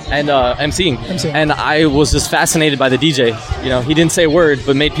 and MCing. And I was just fascinated by the DJ. He didn't say a word,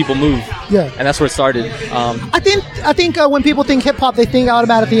 but made people move. Yeah, and that's where it started. I think when people think hip hop, they think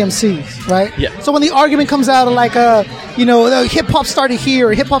automatically MCs, right? Yeah. So when the argument comes out of hip hop started here,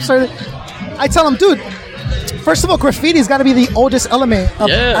 or hip hop started, I tell them, dude. First of all, graffiti's got to be the oldest element.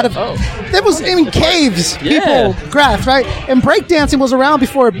 There was in caves, people graphed, right? And breakdancing was around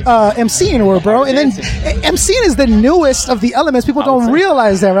before MCing were, bro. And then MCing is the newest of the elements. People don't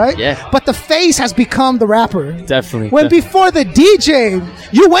realize that, right? Yeah. But the face has become the rapper. Definitely. Before the DJ,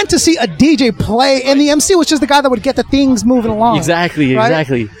 you went to see a DJ play, and the MC was just the guy that would get the things moving along. Exactly. Like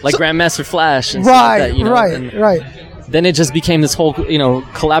Grandmaster Flash. And right, stuff like that, right. Then it just became this whole,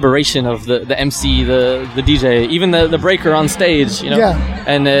 collaboration of the MC, the DJ, even the breaker on stage,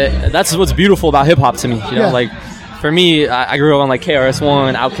 And that's what's beautiful about hip hop to me, for me, I grew up on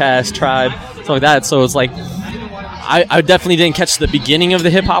KRS-One, Outkast, Tribe, stuff like that. So it's I definitely didn't catch the beginning of the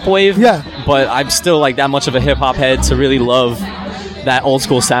hip hop wave. Yeah. But I'm still that much of a hip hop head to really love that old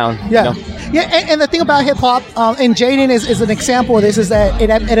school sound. Yeah. Yeah, and the thing about hip hop, and Jaden is an example of this, is that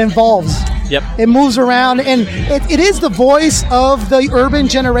it involves. Yep. It moves around, and it is the voice of the urban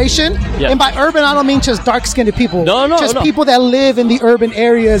generation. Yep. And by urban, I don't mean just dark-skinned people. Just people that live in the urban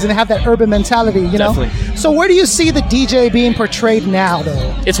areas and have that urban mentality, Definitely. So where do you see the DJ being portrayed now,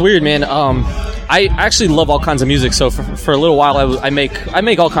 though? It's weird, man. I actually love all kinds of music. So for a little while, I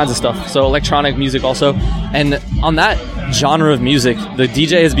make all kinds of stuff. So electronic music also. And on that genre of music, the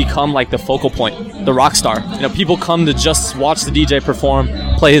DJ has become the focal point, the rock star. People come to just watch the DJ perform,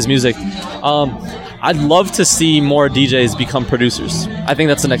 play his music. I'd love to see more DJs become producers. I think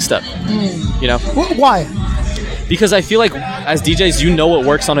that's the next step. Why? Because I feel like as DJs, what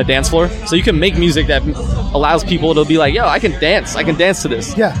works on a dance floor. So you can make music that allows people to be like, yo, I can dance to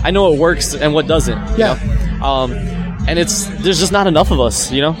this. Yeah. I know what works and what doesn't. Yeah. And there's just not enough of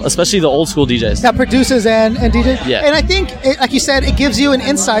us, especially the old school DJs. That producers and DJs. Yeah. And I think, like you said, it gives you an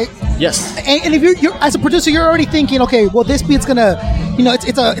insight. Yes. And if you're as a producer, you're already thinking, okay, well, this beat's gonna,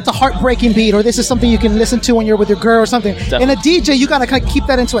 it's a heartbreaking beat, or this is something you can listen to when you're with your girl or something. Definitely. And a DJ, you gotta kind of keep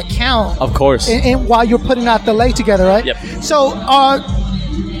that into account. Of course. And while you're putting out the lay together, right? Yep. So,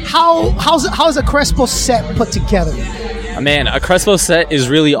 how's a Crespo set put together? Man, a Crespo set is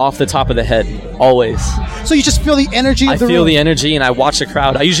really off the top of the head, always. So you just feel the energy of the room? I feel the energy, and I watch the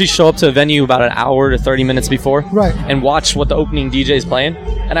crowd. I usually show up to a venue about an hour to 30 minutes before, right, and watch what the opening DJ is playing,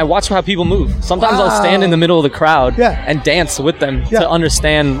 and I watch how people move. Sometimes I'll stand in the middle of the crowd and dance with them to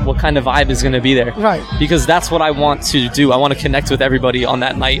understand what kind of vibe is going to be there. Right. Because that's what I want to do. I want to connect with everybody on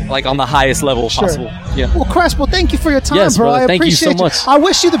that night, on the highest level possible. Yeah. Well, Crespo, thank you for your time, yes, bro. Brother. I thank appreciate you so much. I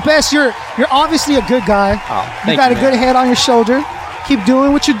wish you the best. You're obviously a good guy. You got a good head on your shoulder. Keep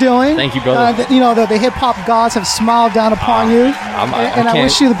doing what you're doing. Thank you, brother. The hip hop gods have smiled down upon you, and I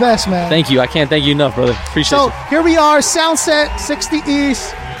wish you the best, man. Thank you. I can't thank you enough, brother. Appreciate it. So here we are, Soundset, 60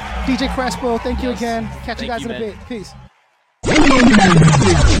 East, DJ Crespo. Thank you again. Catch you guys in a bit. Peace.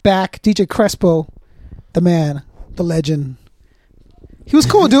 Back, DJ Crespo, the man, the legend. He was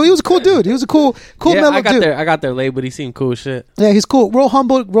cool, dude. He was a cool dude. He was a cool mellow dude. I got there late, but he seemed cool as shit. Yeah, he's cool. Real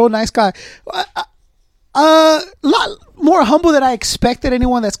humble, real nice guy. Lot more humble than I expected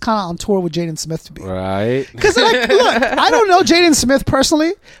anyone that's kind of on tour with Jaden Smith to be. Right. Because, look, I don't know Jaden Smith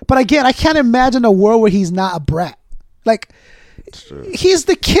personally, but again, I can't imagine a world where he's not a brat. He's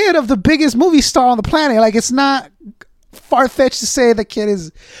the kid of the biggest movie star on the planet. It's not far-fetched to say the kid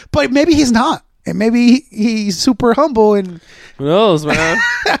is, but maybe he's not. And maybe he's super humble and... Who knows, man?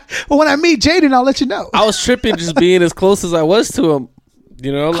 Well, when I meet Jaden, I'll let you know. I was tripping just being as close as I was to him.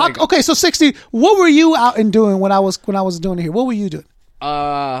 Okay, so 60. What were you out and doing when I was doing it here? What were you doing?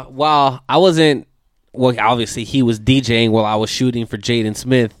 Well, I wasn't. Well, obviously he was DJing while I was shooting for Jaden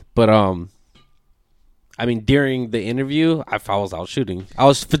Smith, but during the interview, I was out shooting. I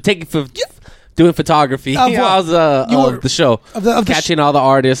was doing photography. I was the show, catching all the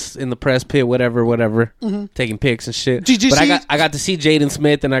artists in the press pit, whatever, taking pics and shit. I got to see Jaden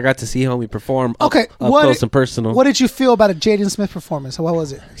Smith, and I got to see homie perform up close and personal. What did you feel about a Jaden Smith performance? What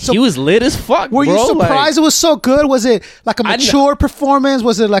was it? He was lit as fuck. Were you surprised it was so good? Was it like a mature performance?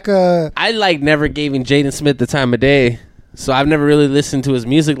 Was it like a? I never gave Jaden Smith the time of day. So I've never really listened to his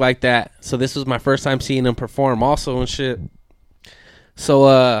music like that. So this was my first time seeing him perform also and shit. So,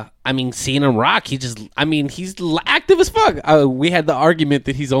 I mean, seeing him rock, he's active as fuck. We had the argument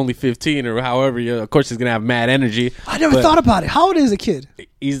that he's only 15 or however. Of course, he's going to have mad energy. I never thought about it. How old is the kid?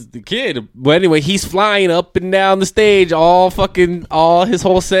 He's the kid. But anyway, he's flying up and down the stage all his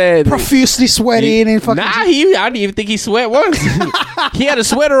whole set. Profusely sweating and fucking... Nah, I didn't even think he sweat once. He had a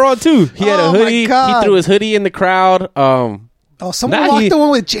sweater on, too. He had a hoodie. He threw his hoodie in the crowd. Someone walked the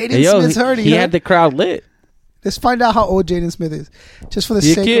one with Jaden Smith's hoodie. He had the crowd lit. Let's find out how old Jaden Smith is, just for the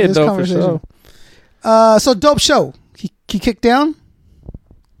sake of this conversation. Sure. So dope show. He kicked down.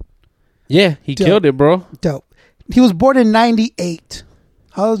 Yeah, he killed it, bro. Dope. He was born in '98.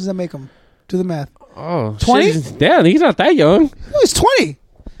 How old does that make him? Do the math. Oh, 20? Damn, he's not that young. No, he's 20.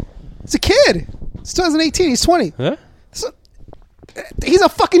 It's a kid. It's 2018. He's 20. Huh? So, he's a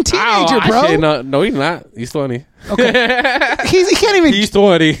fucking teenager, bro. Actually, no, he's not. He's 20. Okay. he can't even. He's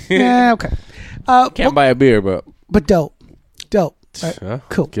 20. Yeah. Okay. Can't buy a beer, but dope. Right. Yeah,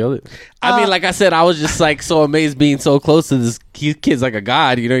 cool. Killed it. I mean, like I said, I was just like so amazed being so close to this kid's like a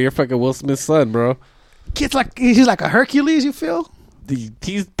god. You know, you're fucking Will Smith's son, bro. He's like a Hercules. You feel?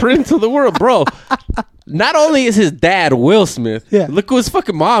 He's prince of the world, bro. Not only is his dad Will Smith, look who his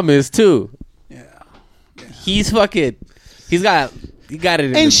fucking mom is too. Yeah. He got it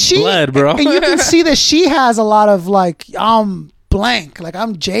in his blood, bro. And you can see that she has a lot of like blank. Like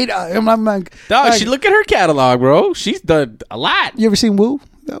I'm Jada. I'm like, dog, she look at her catalog, bro. She's done a lot. You ever seen Woo?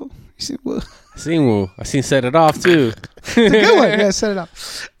 No, you seen Woo? Seen Woo. I seen Set It Off too. It's a good one. Yeah, Set It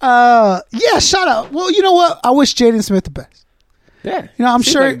Off. Yeah, shout out. Well, you know what? I wish Jaden Smith the best. Yeah, you know, I'm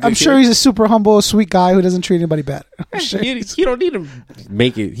sure he's a super humble, sweet guy who doesn't treat anybody bad. Sure. You don't need to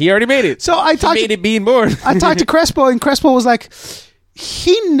make it. He already made it. So he made it being born. I talked to Crespo, and Crespo was like,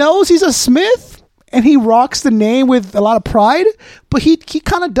 he knows he's a Smith. And he rocks the name with a lot of pride, but he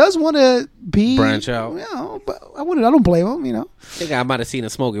kind of does want to branch out. You know, but I don't blame him. You know, I think I might have seen him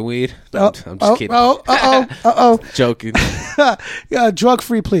smoking weed. I'm just kidding. Joking. Drug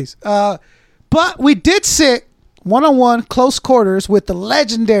free, please. But we did sit 1-on-1 close quarters with the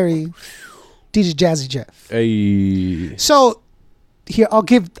legendary DJ Jazzy Jeff. Hey. So here I'll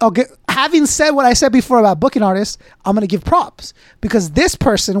give. Having said what I said before about booking artists, I'm going to give props because this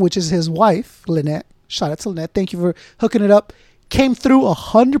person, which is his wife, Lynette, shout out to Lynette, thank you for hooking it up, came through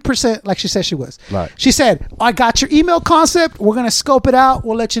 100% like she said she was. Right. She said, I got your email concept. We're going to scope it out.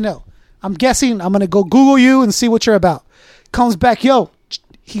 We'll let you know. I'm guessing I'm going to go Google you and see what you're about. Comes back,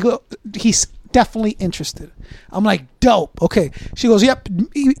 he's definitely interested. I'm like, dope. Okay. She goes, yep,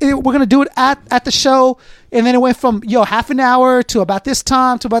 we're going to do it at the show. And then it went from, half an hour to about this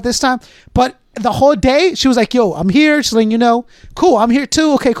time. But the whole day, she was like, I'm here. She's letting you know. Cool. I'm here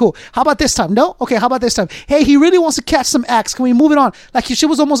too. Okay, cool. How about this time? No? Okay, how about this time? Hey, he really wants to catch some acts. Can we move it on? Like, she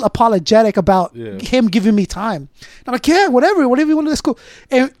was almost apologetic about him giving me time. And I'm like, yeah, whatever you want to do, that's cool.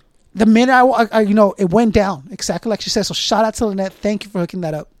 And the minute I it went down exactly like she said. So shout out to Lynette. Thank you for hooking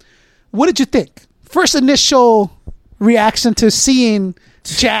that up. What did you think? First initial reaction to seeing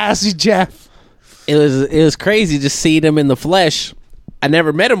Jazzy Jeff. It was crazy just seeing him in the flesh. I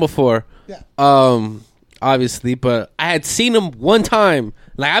never met him before. Yeah. Obviously, but I had seen him one time.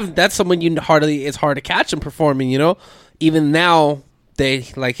 Like that's someone it's hard to catch him performing, you know? Even now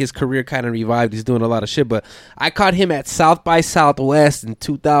his career kind of revived. He's doing a lot of shit, but I caught him at South by Southwest in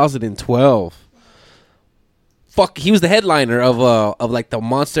 2012. Fuck, he was the headliner of like the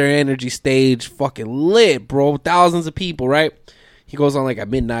Monster Energy stage, fucking lit, bro. Thousands of people, right? He goes on like at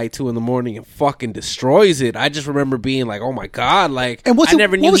midnight, 2 a.m, and fucking destroys it. I just remember being like, oh my god, like. And I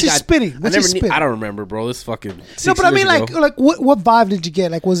never knew what was he spinning? I don't remember, bro. This fucking. No, but I mean, like what vibe did you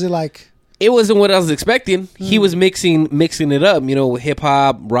get? Like, was it like? It wasn't what I was expecting. He was mixing it up, you know, with hip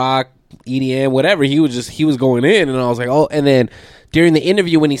hop, rock, EDM, whatever. He was going in, and I was like, oh, and then. During the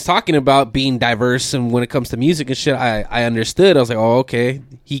interview, when he's talking about being diverse and when it comes to music and shit, I understood. I was like, oh, okay.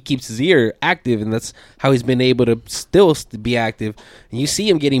 He keeps his ear active, and that's how he's been able to still be active. And you see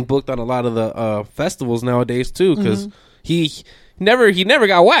him getting booked on a lot of the festivals nowadays, too, because he never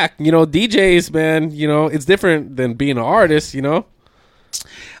got whacked. You know, DJs, man, you know, it's different than being an artist, you know?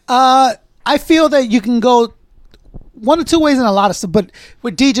 I feel that you can go one or two ways in a lot of stuff, but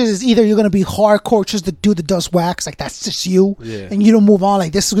with DJs is either you're going to be hardcore, just the dude that does wax, like that's just you, and you don't move on,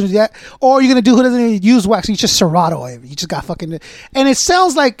 like this is going to do that, or you're going to do who doesn't use wax, and you just Serato, you just got fucking, and it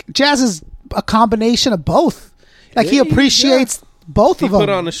sounds like Jazz is a combination of both, like he appreciates both of them. He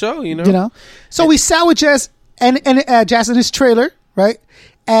put on the show, you know. So we sat with Jazz and Jazz in his trailer, right,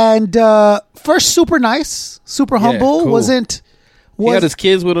 and first super nice, super humble, cool. He had his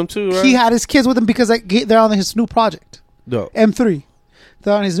kids with him too, right? He had his kids with him because they're on his new project. M3.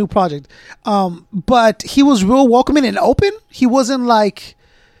 They're on his new project. But he was real welcoming and open. He wasn't like,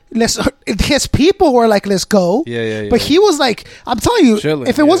 his people were like, let's go. Yeah. But he was like, I'm telling you, chilling,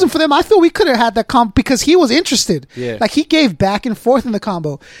 if it wasn't for them, I feel we could have had that combo because he was interested. Yeah. Like he gave back and forth in the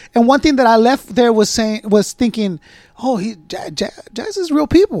combo. And one thing that I left there was thinking, oh, Jazz is real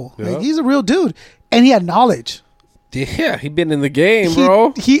people. Yeah. Like, he's a real dude. And he had knowledge. Yeah, he been in the game,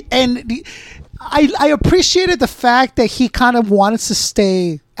 bro. I appreciated the fact that he kind of wanted to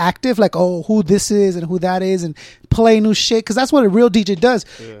stay active, like, oh, who this is and who that is, and play new shit, because that's what a real DJ does.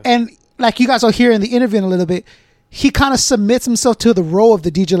 Yeah. And like you guys will hear in the interview in a little bit, he kind of submits himself to the role of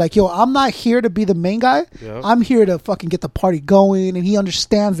the DJ, like, yo, I'm not here to be the main guy. Yep. I'm here to fucking get the party going, and he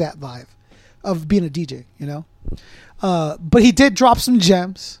understands that vibe of being a DJ, you know? But he did drop some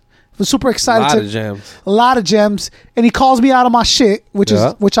gems. Was super excited. A lot of gems, and he calls me out on my shit, which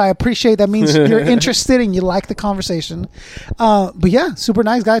I appreciate. That means you're interested and you like the conversation. But yeah, super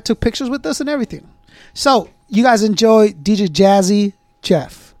nice guy. Took pictures with us and everything. So you guys enjoy DJ Jazzy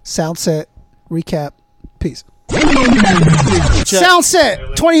Jeff Soundset recap. Peace.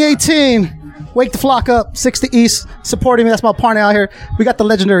 Soundset 2018. Wake the Flock Up, 60 East, supporting me. That's my partner out here. We got the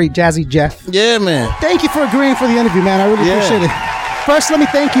legendary Jazzy Jeff. Yeah, man. Thank you for agreeing for the interview, man. I really appreciate it. First, let me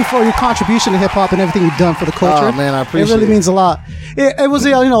thank you for your contribution to hip hop and everything you've done for the culture. Oh man, I appreciate it. It really means a lot. It was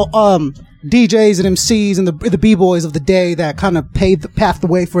DJs and MCs and the b-boys of the day that kind of paved the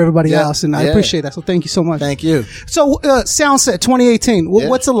way for everybody else, and I appreciate that. So thank you so much. Thank you. So Soundset 2018.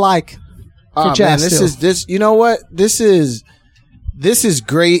 What's it like for jazz? Man, you know what? This is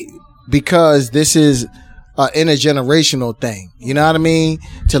great because this is intergenerational thing. You know what I mean?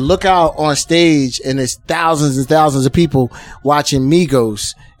 To look out on stage and there's thousands and thousands of people watching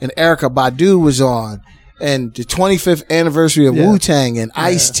Migos, and Erykah Badu was on, and the 25th anniversary of Wu-Tang and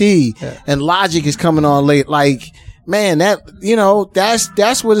Ice-T and Logic is coming on late. Like, man,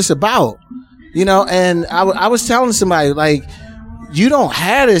 that's what it's about. You know, and I was telling somebody, like, you don't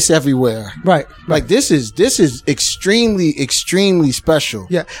have this everywhere. Right. Like this is extremely, extremely special.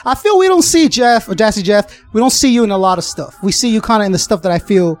 Yeah. I feel we don't see Jeff or Jazzy Jeff. We don't see you in a lot of stuff. We see you kind of in the stuff that I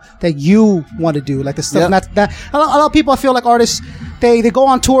feel that you want to do. Like the stuff that a lot of people, I feel like artists, they go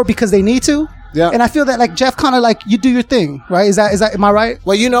on tour because they need to. Yeah. And I feel that like Jeff kind of like you do your thing, right? Is that, am I right?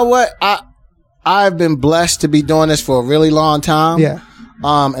 Well, you know what? I've been blessed to be doing this for a really long time. Yeah.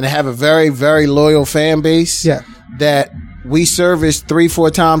 And I have a very, very loyal fan base. Yeah. That we service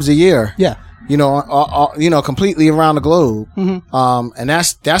 3-4 times a year. Yeah. You know, completely around the globe. Mm-hmm. And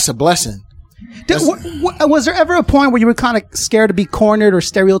that's a blessing. Was there ever a point where you were kind of scared to be cornered or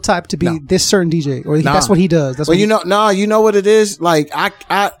stereotyped to be this certain DJ, or that's what he does? You know what it is? Like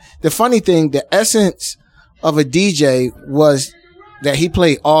the funny thing, the essence of a DJ was that he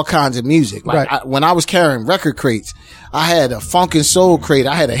played all kinds of music. Like when I was carrying record crates, I had a funk and soul crate,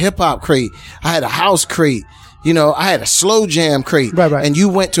 I had a hip hop crate, I had a house crate. You know, I had a slow jam crate. Right. And you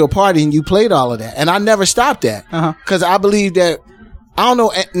went to a party and you played all of that. And I never stopped that. Because I believe that I don't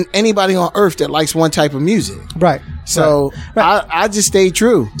know anybody on earth that likes one type of music. Right. So I just stayed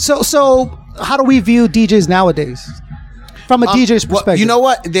true. So how do we view DJs nowadays? From a DJ's perspective. Well, you know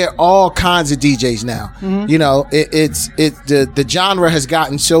what? There are all kinds of DJs now. Mm-hmm. You know, the genre has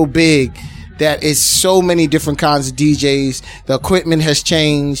gotten so big that it's so many different kinds of DJs. The equipment has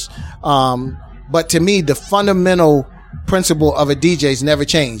changed. But to me, the fundamental principle of a DJ has never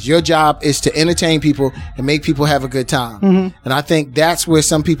changed. Your job is to entertain people and make people have a good time. Mm-hmm. And I think that's where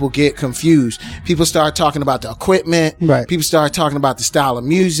some people get confused. People start talking about the equipment. Right. People start talking about the style of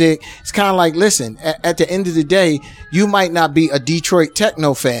music. It's kind of like, listen, at the end of the day, you might not be a Detroit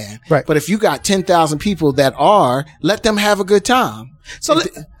techno fan. Right. But if you got 10,000 people that are, let them have a good time. So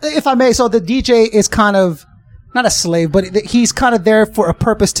if I may, so the DJ is kind of not a slave, but he's kind of there for a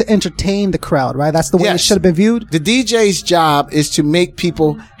purpose to entertain the crowd, right? That's the way it should have been viewed. The DJ's job is to make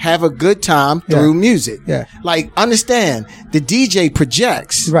people have a good time through music. Yeah. Like, understand, the DJ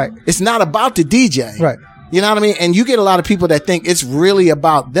projects. Right. It's not about the DJ. Right. You know what I mean? And you get a lot of people that think it's really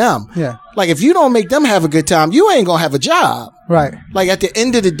about them. Yeah. Like, if you don't make them have a good time, you ain't gonna have a job. Right. Like, at the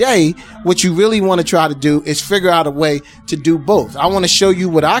end of the day, what you really want to try to do is figure out a way to do both. I want to show you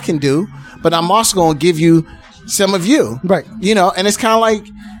what I can do, but I'm also going to give you some of you. Right. You know, and it's kind of like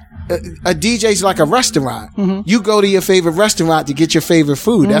a DJ's like a restaurant. Mm-hmm. You go to your favorite restaurant to get your favorite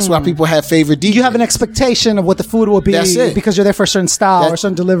food. That's why people have favorite DJs. You have an expectation of what the food will be. That's it. Because you're there for a certain style or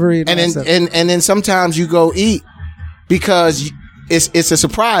certain delivery. And then sometimes you go eat because it's a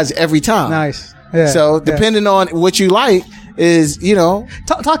surprise every time. Nice. Yeah. So depending on what you like is, you know.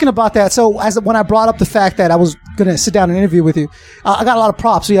 Talking about that, so when I brought up the fact that I was going gonna sit down and interview with you. I got a lot of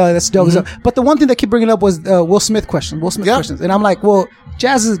props. So yeah, that's dope. But the one thing that keep bringing up was Will Smith questions. And I'm like, well,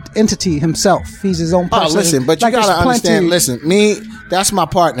 Jazz is an entity himself. He's his own person. Oh, listen, but you gotta understand. Listen, me, that's my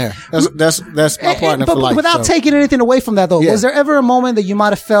partner. That's my partner for life. Without taking anything away from that, though, was there ever a moment that you might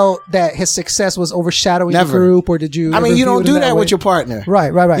have felt that his success was overshadowing the group, or did you? I mean, you don't do that with your partner,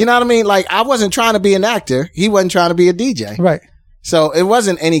 right? You know what I mean? Like, I wasn't trying to be an actor. He wasn't trying to be a DJ, right? So it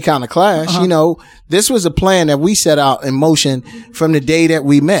wasn't any kind of clash. You know, this was a plan that we set out in motion from the day that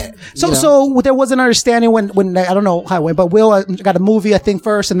we met. So there was an understanding when I don't know how it went, but Will got a movie, I think,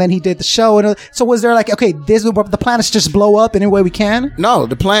 first, and then he did the show. And so was there like, okay, the plan is just blow up any way we can? No,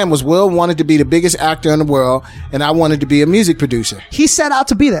 the plan was Will wanted to be the biggest actor in the world, and I wanted to be a music producer. He set out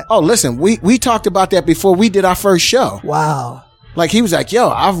to be that. Oh, listen, we talked about that before we did our first show. Wow. Like, he was like, yo,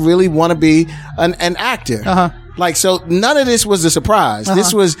 I really want to be an actor. Like, so none of this was a surprise.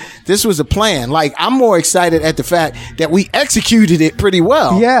 This was a plan. Like, I'm more excited at the fact that we executed it pretty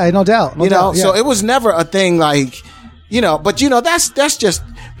well. Yeah, no doubt. So it was never a thing like, but that's just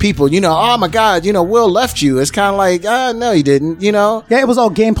people, oh my God, Will left you. It's kind of like, no, he didn't, Yeah, it was all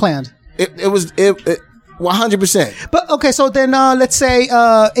game planned. It was 100%. But okay, so then, let's say,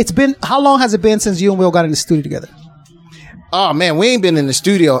 how long has it been since you and Will got in the studio together? Oh man, we ain't been in the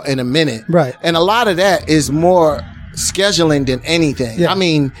studio in a minute. Right. And a lot of that is more scheduling than anything. Yeah. I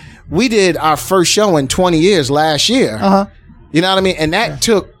mean, we did our first show in 20 years last year. You know what I mean? And that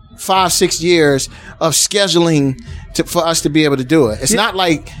took 5-6 years of scheduling for us to be able to do it. It's not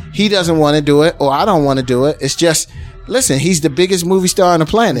like he doesn't want to do it or I don't want to do it. It's just, listen, he's the biggest movie star on the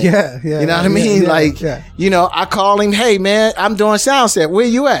planet. Yeah. You know what I mean? I call him, hey man, I'm doing Soundset. Where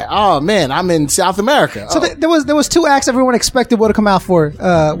you at? Oh man, I'm in South America. So there was 2 acts everyone expected Will to come out for.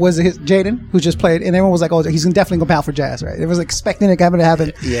 Was it Jaden, who just played, and everyone was like, oh, he's definitely going to come out for Jazz, right? It was expecting it to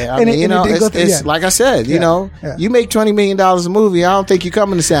happen. Yeah, I mean, it's like I said, you make $20 million a movie, I don't think you're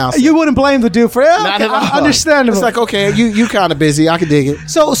coming to Soundset. You wouldn't blame the dude for it. Not at all. Understandable. It's like, okay, you kind of busy. I can dig it.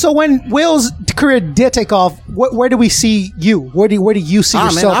 So when Will's career did take off, where do we see you? Where do you see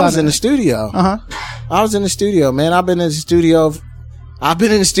yourself? Man, I was in the studio. I was in the studio, man. I've been in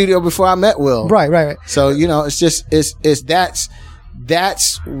the studio before I met Will. Right. So, it's just,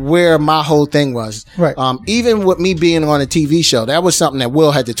 that's where my whole thing was. Right. Even with me being on a TV show, that was something that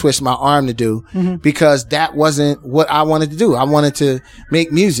Will had to twist my arm to do because that wasn't what I wanted to do. I wanted to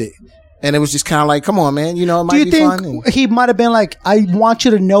make music. And it was just kind of like, come on, man, it might be fun. Do you think he might have been like, I want you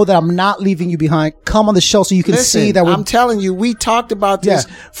to know that I'm not leaving you behind. Come on the show so you can see that I'm telling you, we talked about this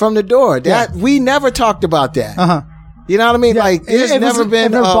from the door. We never talked about that. You know what I mean? Yeah. Like, there's never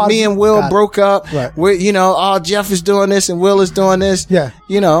been me and Will broke up. Right. Where, Jeff is doing this and Will is doing this. Yeah.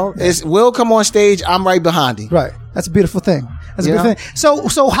 It's Will come on stage, I'm right behind him. Right. That's a beautiful thing. That's a beautiful thing.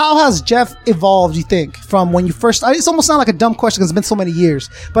 So how has Jeff evolved, you think, from when you first... It's almost sound like a dumb question because it's been so many years.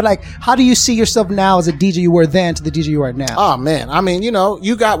 But, like, how do you see yourself now as a DJ you were then to the DJ you are now? Oh, man. I mean,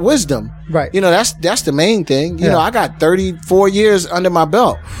 you got wisdom. Right. That's the main thing. You know, I got 34 years under my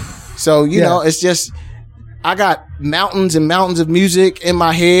belt. So, it's just... I got mountains and mountains of music in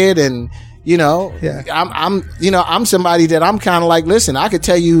my head, and I'm somebody that I'm kind of like, listen, I could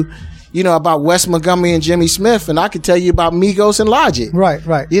tell you, about Wes Montgomery and Jimmy Smith, and I could tell you about Migos and Logic. Right.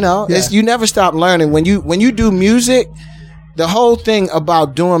 It's you never stop learning when you do music. The whole thing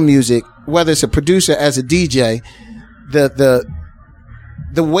about doing music, whether it's a producer as a DJ, the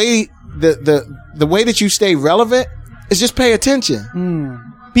way the way that you stay relevant is just pay attention.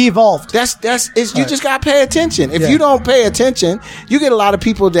 Be evolved. You just gotta pay attention. If you don't pay attention, you get a lot of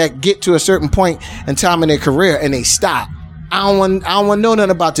people that get to a certain point in time in their career and they stop. I don't want to know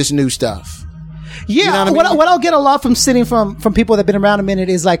nothing about this new stuff. Yeah, what I'll get a lot from people that've been around a minute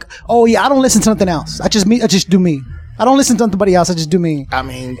is like, oh yeah, I don't listen to nothing else. I just do me. I don't listen to anybody else. I just do me. I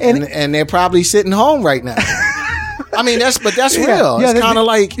mean, and they're probably sitting home right now. I mean, that's real. It's kind of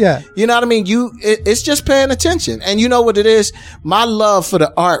like, you know what I mean? It's just paying attention. And you know what it is? My love for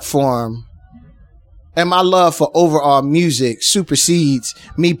the art form and my love for overall music supersedes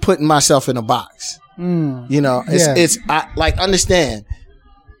me putting myself in a box. Understand.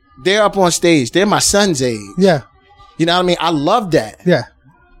 They're up on stage. They're my son's age. Yeah. You know what I mean? I love that. Yeah.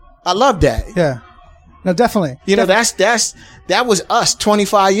 I love that. Yeah. No, definitely. That was us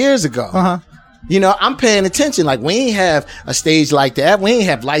 25 years ago. I'm paying attention. Like, we ain't have a stage like that. We ain't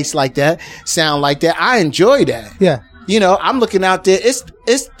have lights like that, sound like that. I enjoy that. Yeah. I'm looking out there.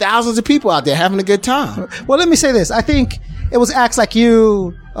 It's thousands of people out there having a good time. Well, let me say this. I think it was acts like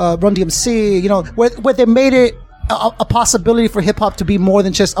you, Run DMC, where they made it a possibility for hip hop to be more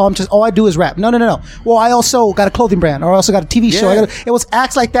than just all I do is rap. No. Well, I also got a clothing brand, or I also got a TV show. It was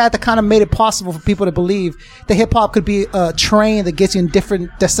acts like that kind of made it possible for people to believe that hip hop could be a train that gets you in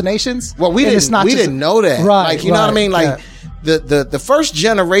different destinations. Well, we didn't know that. Right. Like, you know what I mean? Like the first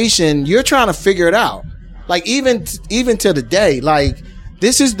generation, you're trying to figure it out. Like even to the day, like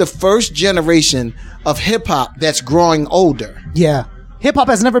this is the first generation of hip hop that's growing older. Yeah. Hip hop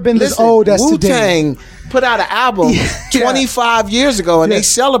has never been this old as today. Wu-Tang put out an album 25 years ago, and they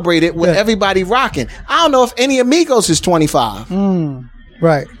celebrated with everybody rocking. I don't know if any Amigos is 25.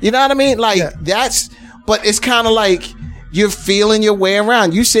 Right. You know what I mean? Like but it's kind of like you're feeling your way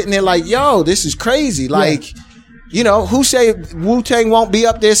around. You sitting there like, yo, this is crazy. Like, you know, who say Wu-Tang won't be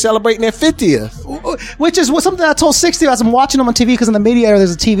up there celebrating their 50th? Which is something I told 60 as I'm watching them on TV, because in the media area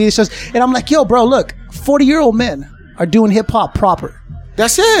there's a TV shows, and I'm like, yo, bro, look, 40-year-old men are doing hip hop proper.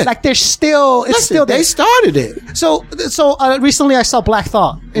 That's it. Like they're still, it's still there. They started it. So recently I saw Black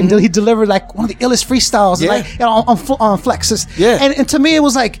Thought, and he delivered like one of the illest freestyles, like on Flexes. Yeah. And to me it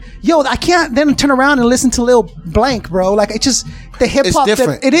was like, yo, I can't then turn around and listen to Lil Blank, bro. Like it just the hip hop. It's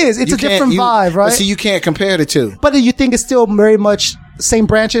different. It's a different vibe, right? See, you can't compare the two. But you think it's still very much same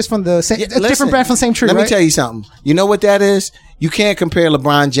branches from the same, different branch from the same tree. Let me tell you something. You know what that is? You can't compare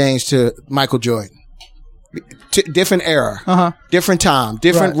LeBron James to Michael Jordan. Different era, different time,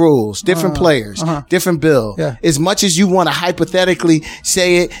 different rules, different players, different bill. Yeah. As much as you want to hypothetically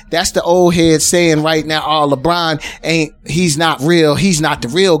say it, that's the old head saying right now, oh, LeBron he's not real. He's not the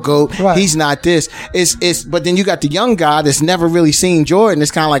real GOAT. Right. He's not this. But then you got the young guy that's never really seen Jordan.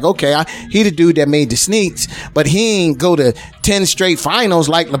 It's kind of like, okay, he the dude that made the sneaks, but he ain't go to 10 straight finals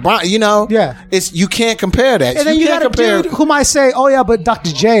like LeBron, you know? Yeah. You can't compare that. And then you got a dude who might say, oh yeah, but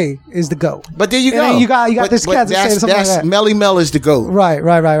Dr. J is the GOAT. But there you go. You got this cat that says something like that. Melly Mel is the GOAT.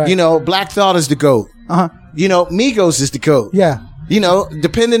 Right. You know, Black Thought is the GOAT. You know, Migos is the GOAT. Yeah. You know,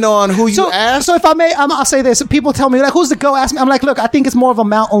 depending on who you ask. So if I may, I'll say this. People tell me, like, who's the GOAT? Ask me. I'm like, look, I think it's more of a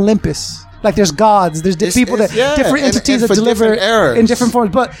Mount Olympus. Like there's gods, there's different entities that deliver in different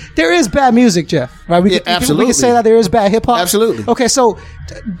forms. But there is bad music, Jeff. Right? We can say that there is bad hip hop. Absolutely. Okay, so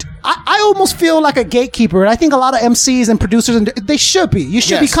I almost feel like a gatekeeper, and I think a lot of MCs and producers, and they should be. You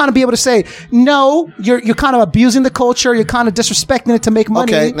should be kind of be able to say, no, you're kind of abusing the culture, you're kind of disrespecting it to make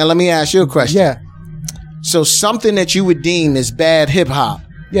money. Okay, now let me ask you a question. Yeah. So something that you would deem as bad hip hop.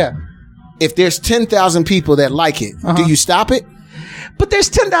 Yeah. If there's 10,000 people that like it, do you stop it? But there's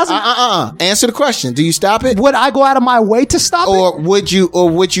 10,000. Answer the question. Do you stop it? Would I go out of my way to stop it? Or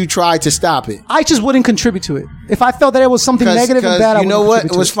would you try to stop it? I just wouldn't contribute to it. If I felt that it was something negative and bad, I wouldn't. You know what?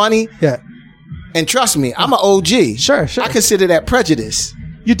 It was funny. Yeah. And trust me, I'm an OG. Sure. I consider that prejudice.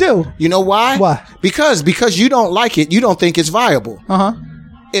 You do. You know why? Why? Because you don't like it, you don't think it's viable.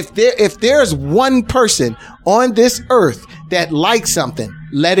 If there's one person on this earth that likes something,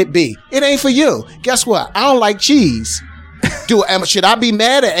 let it be. It ain't for you. Guess what? I don't like cheese. Should I be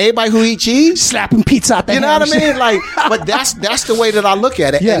mad at everybody who eat cheese? Slapping pizza out there. You know what I mean? Like, but that's the way that I look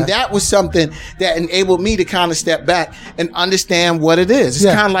at it. Yeah. And that was something that enabled me to kind of step back and understand what it is. It's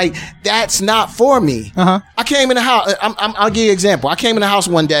kind of like, that's not for me. I came in the house. I'll give you an example. I came in the house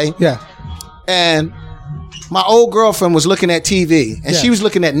one day. Yeah. And my old girlfriend was looking at TV, and she was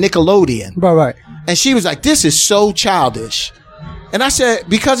looking at Nickelodeon. Right. And she was like, this is so childish. And I said,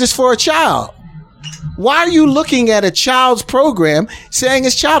 because it's for a child. Why are you looking at a child's program saying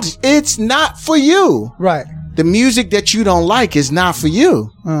it's childish? It's not for you. Right. The music that you don't like is not for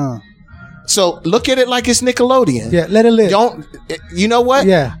you. So look at it like it's Nickelodeon. Yeah, let it live. You know what?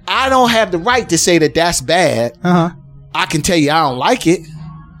 Yeah. I don't have the right to say that that's bad. I can tell you I don't like it.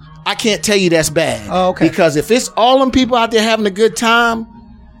 I can't tell you that's bad. Oh, okay. Because if it's all them people out there having a good time,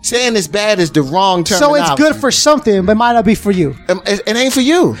 saying it's bad is the wrong terminology. So it's good for something, but might not be for you. It ain't for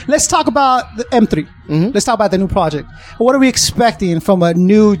you. Let's talk about the M3. Let's talk about the new project. What are we expecting from a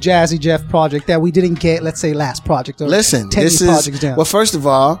new Jazzy Jeff project that we didn't get, let's say, last project? Or Listen, 10 this projects is... down? Well, first of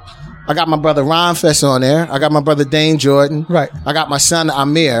all, I got my brother Ron Fest on there. I got my brother Dane Jordan. Right. I got my son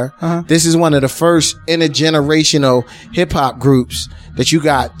Amir. This is one of the first intergenerational hip-hop groups that you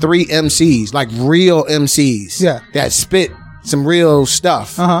got 3 MCs, like real MCs. Yeah. That spit some real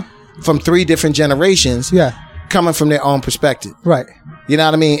stuff from 3 different generations. Yeah. Coming from their own perspective. Right. You know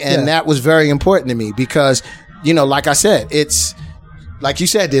what I mean? And that was very important to me because, you know, like I said, it's like you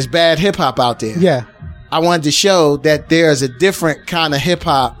said, there's bad hip hop out there. Yeah. I wanted to show that there's a different kind of hip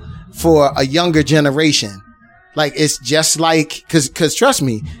hop for a younger generation. Like, it's just like, cause trust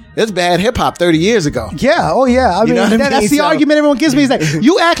me, It's bad hip hop 30 years ago. Yeah. Oh, yeah. I mean, that's the argument everyone gives me. Is that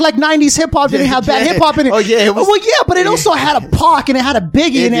you act like 90s hip hop didn't have bad hip hop in it. Oh, yeah. Well, yeah, but it also had a Pac and it had a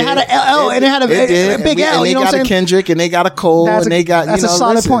Biggie and it had a LL and it had a Big L. And they You know what I'm got a saying? Kendrick and they got a Cole and they got, That's a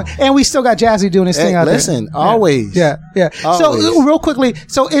solid point. And we still got Jazzy doing his thing out there. Listen, always. Yeah. Always. So, real quickly,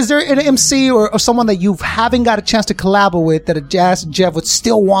 so is there an MC or someone that you haven't got a chance to collab with that a Jazz Jeff would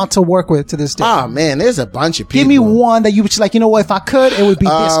still want to work with to this day? Oh, man, there's a bunch of people. Give me one that you would just like, you know what, if I could, it would be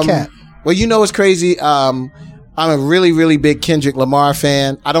this cat. Well, you know what's crazy? I'm a really, really big Kendrick Lamar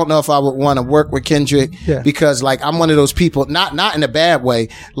fan. I don't know if I would want to work with Kendrick because like I'm one of those people, not in a bad way.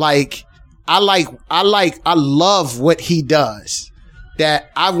 Like I love what he does.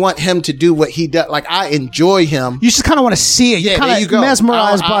 That I want him to do what he does. Like I enjoy him. You just kind of want to see it. You're kind of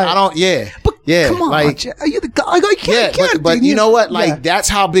mesmerized by it. I don't. Yeah. Yeah, come on, like, are you the guy? You can't, but you know what? Like that's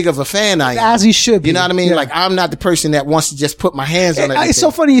how big of a fan I am. As he should be. You know what I mean? Yeah. Like I'm not the person that wants to just put my hands on it. It's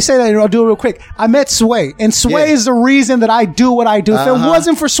so funny you say that. I'll do it real quick. I met Sway, and Sway is the reason that I do what I do. If it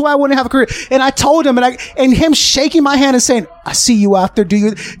wasn't for Sway, I wouldn't have a career. And I told him, and him shaking my hand and saying, "I see you out there. Do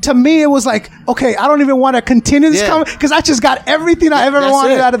you?" To me, it was like, okay, I don't even want to continue this because I just got everything I ever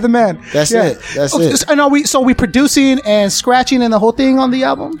wanted out of the man. That's it. That's it. And are we producing and scratching and the whole thing on the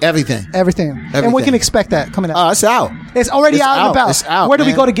album? Everything. And we can expect that coming out. It's out. It's already out and about. It's out. Where do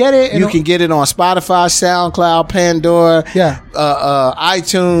we go to get it? You can get it on Spotify, SoundCloud, Pandora,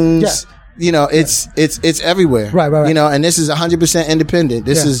 iTunes. Yeah. You know, it's everywhere. Right. You know, and this is 100% independent.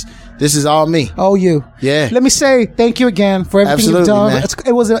 This is all me. Oh, you. Yeah. Let me say thank you again for everything you've done. Man.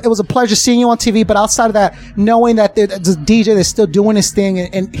 It was a pleasure seeing you on TV, but outside of that, knowing that there's a DJ that's still doing his thing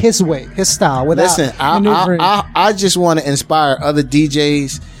in his way, his style. Listen, I just want to inspire other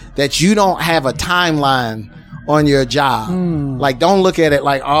DJs that you don't have a timeline on your job. Like, don't look at it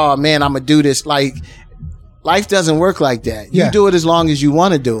like, oh man, I'm gonna do this. Like, life doesn't work like that. You do it as long as you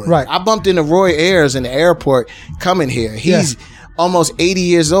want to do it. Right. I bumped into Roy Ayers in the airport coming here. He's almost 80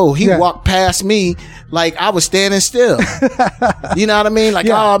 years old. He walked past me like I was standing still. You know what I mean? Like,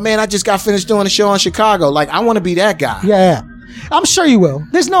 oh man, I just got finished doing a show in Chicago. Like, I want to be that guy. Yeah. I'm sure you will.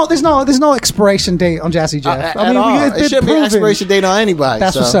 There's no expiration date on Jazzy Jeff. It should be an expiration date on anybody.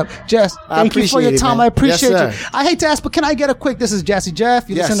 That's what's up. Jess, thank you for your time. Man. I appreciate you. I hate to ask, but can I get a quick, this is Jazzy Jeff.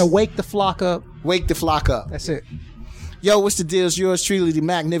 You listen to Wake the Flock Up. Wake the Flock Up. That's it. Yo, what's the deal? It's yours truly, the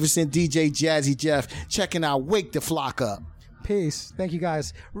magnificent DJ Jazzy Jeff, checking out Wake the Flock Up. Peace. Thank you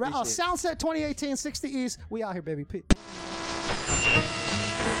guys. Soundset 2018, 60 East. We out here, baby. Peace.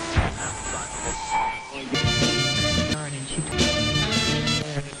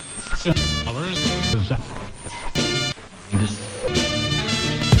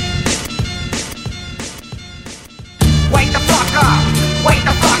 Wake the fuck up, wake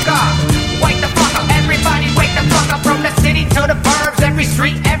the fuck up, wake the fuck up. Everybody wake the fuck up. From the city to the burbs, every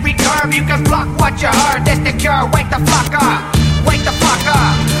street, every curve. You can block what you heard, that's the cure. Wake the fuck up, wake the fuck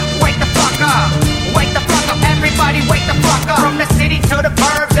up, wake the fuck up, wake the fuck up. Everybody wake the fuck up. From the city to the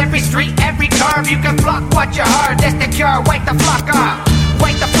burbs, every street, every curve. You can block what you heard, that's the cure. Wake the fuck up,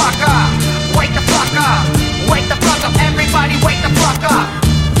 wake the fuck up, wake the fuck up, wake the fuck up. Everybody wake the fuck up.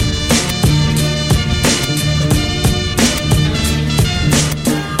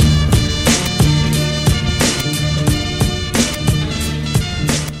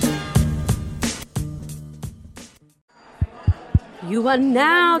 You are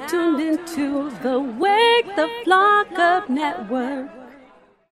now tuned into the Wake the Flock Up Network.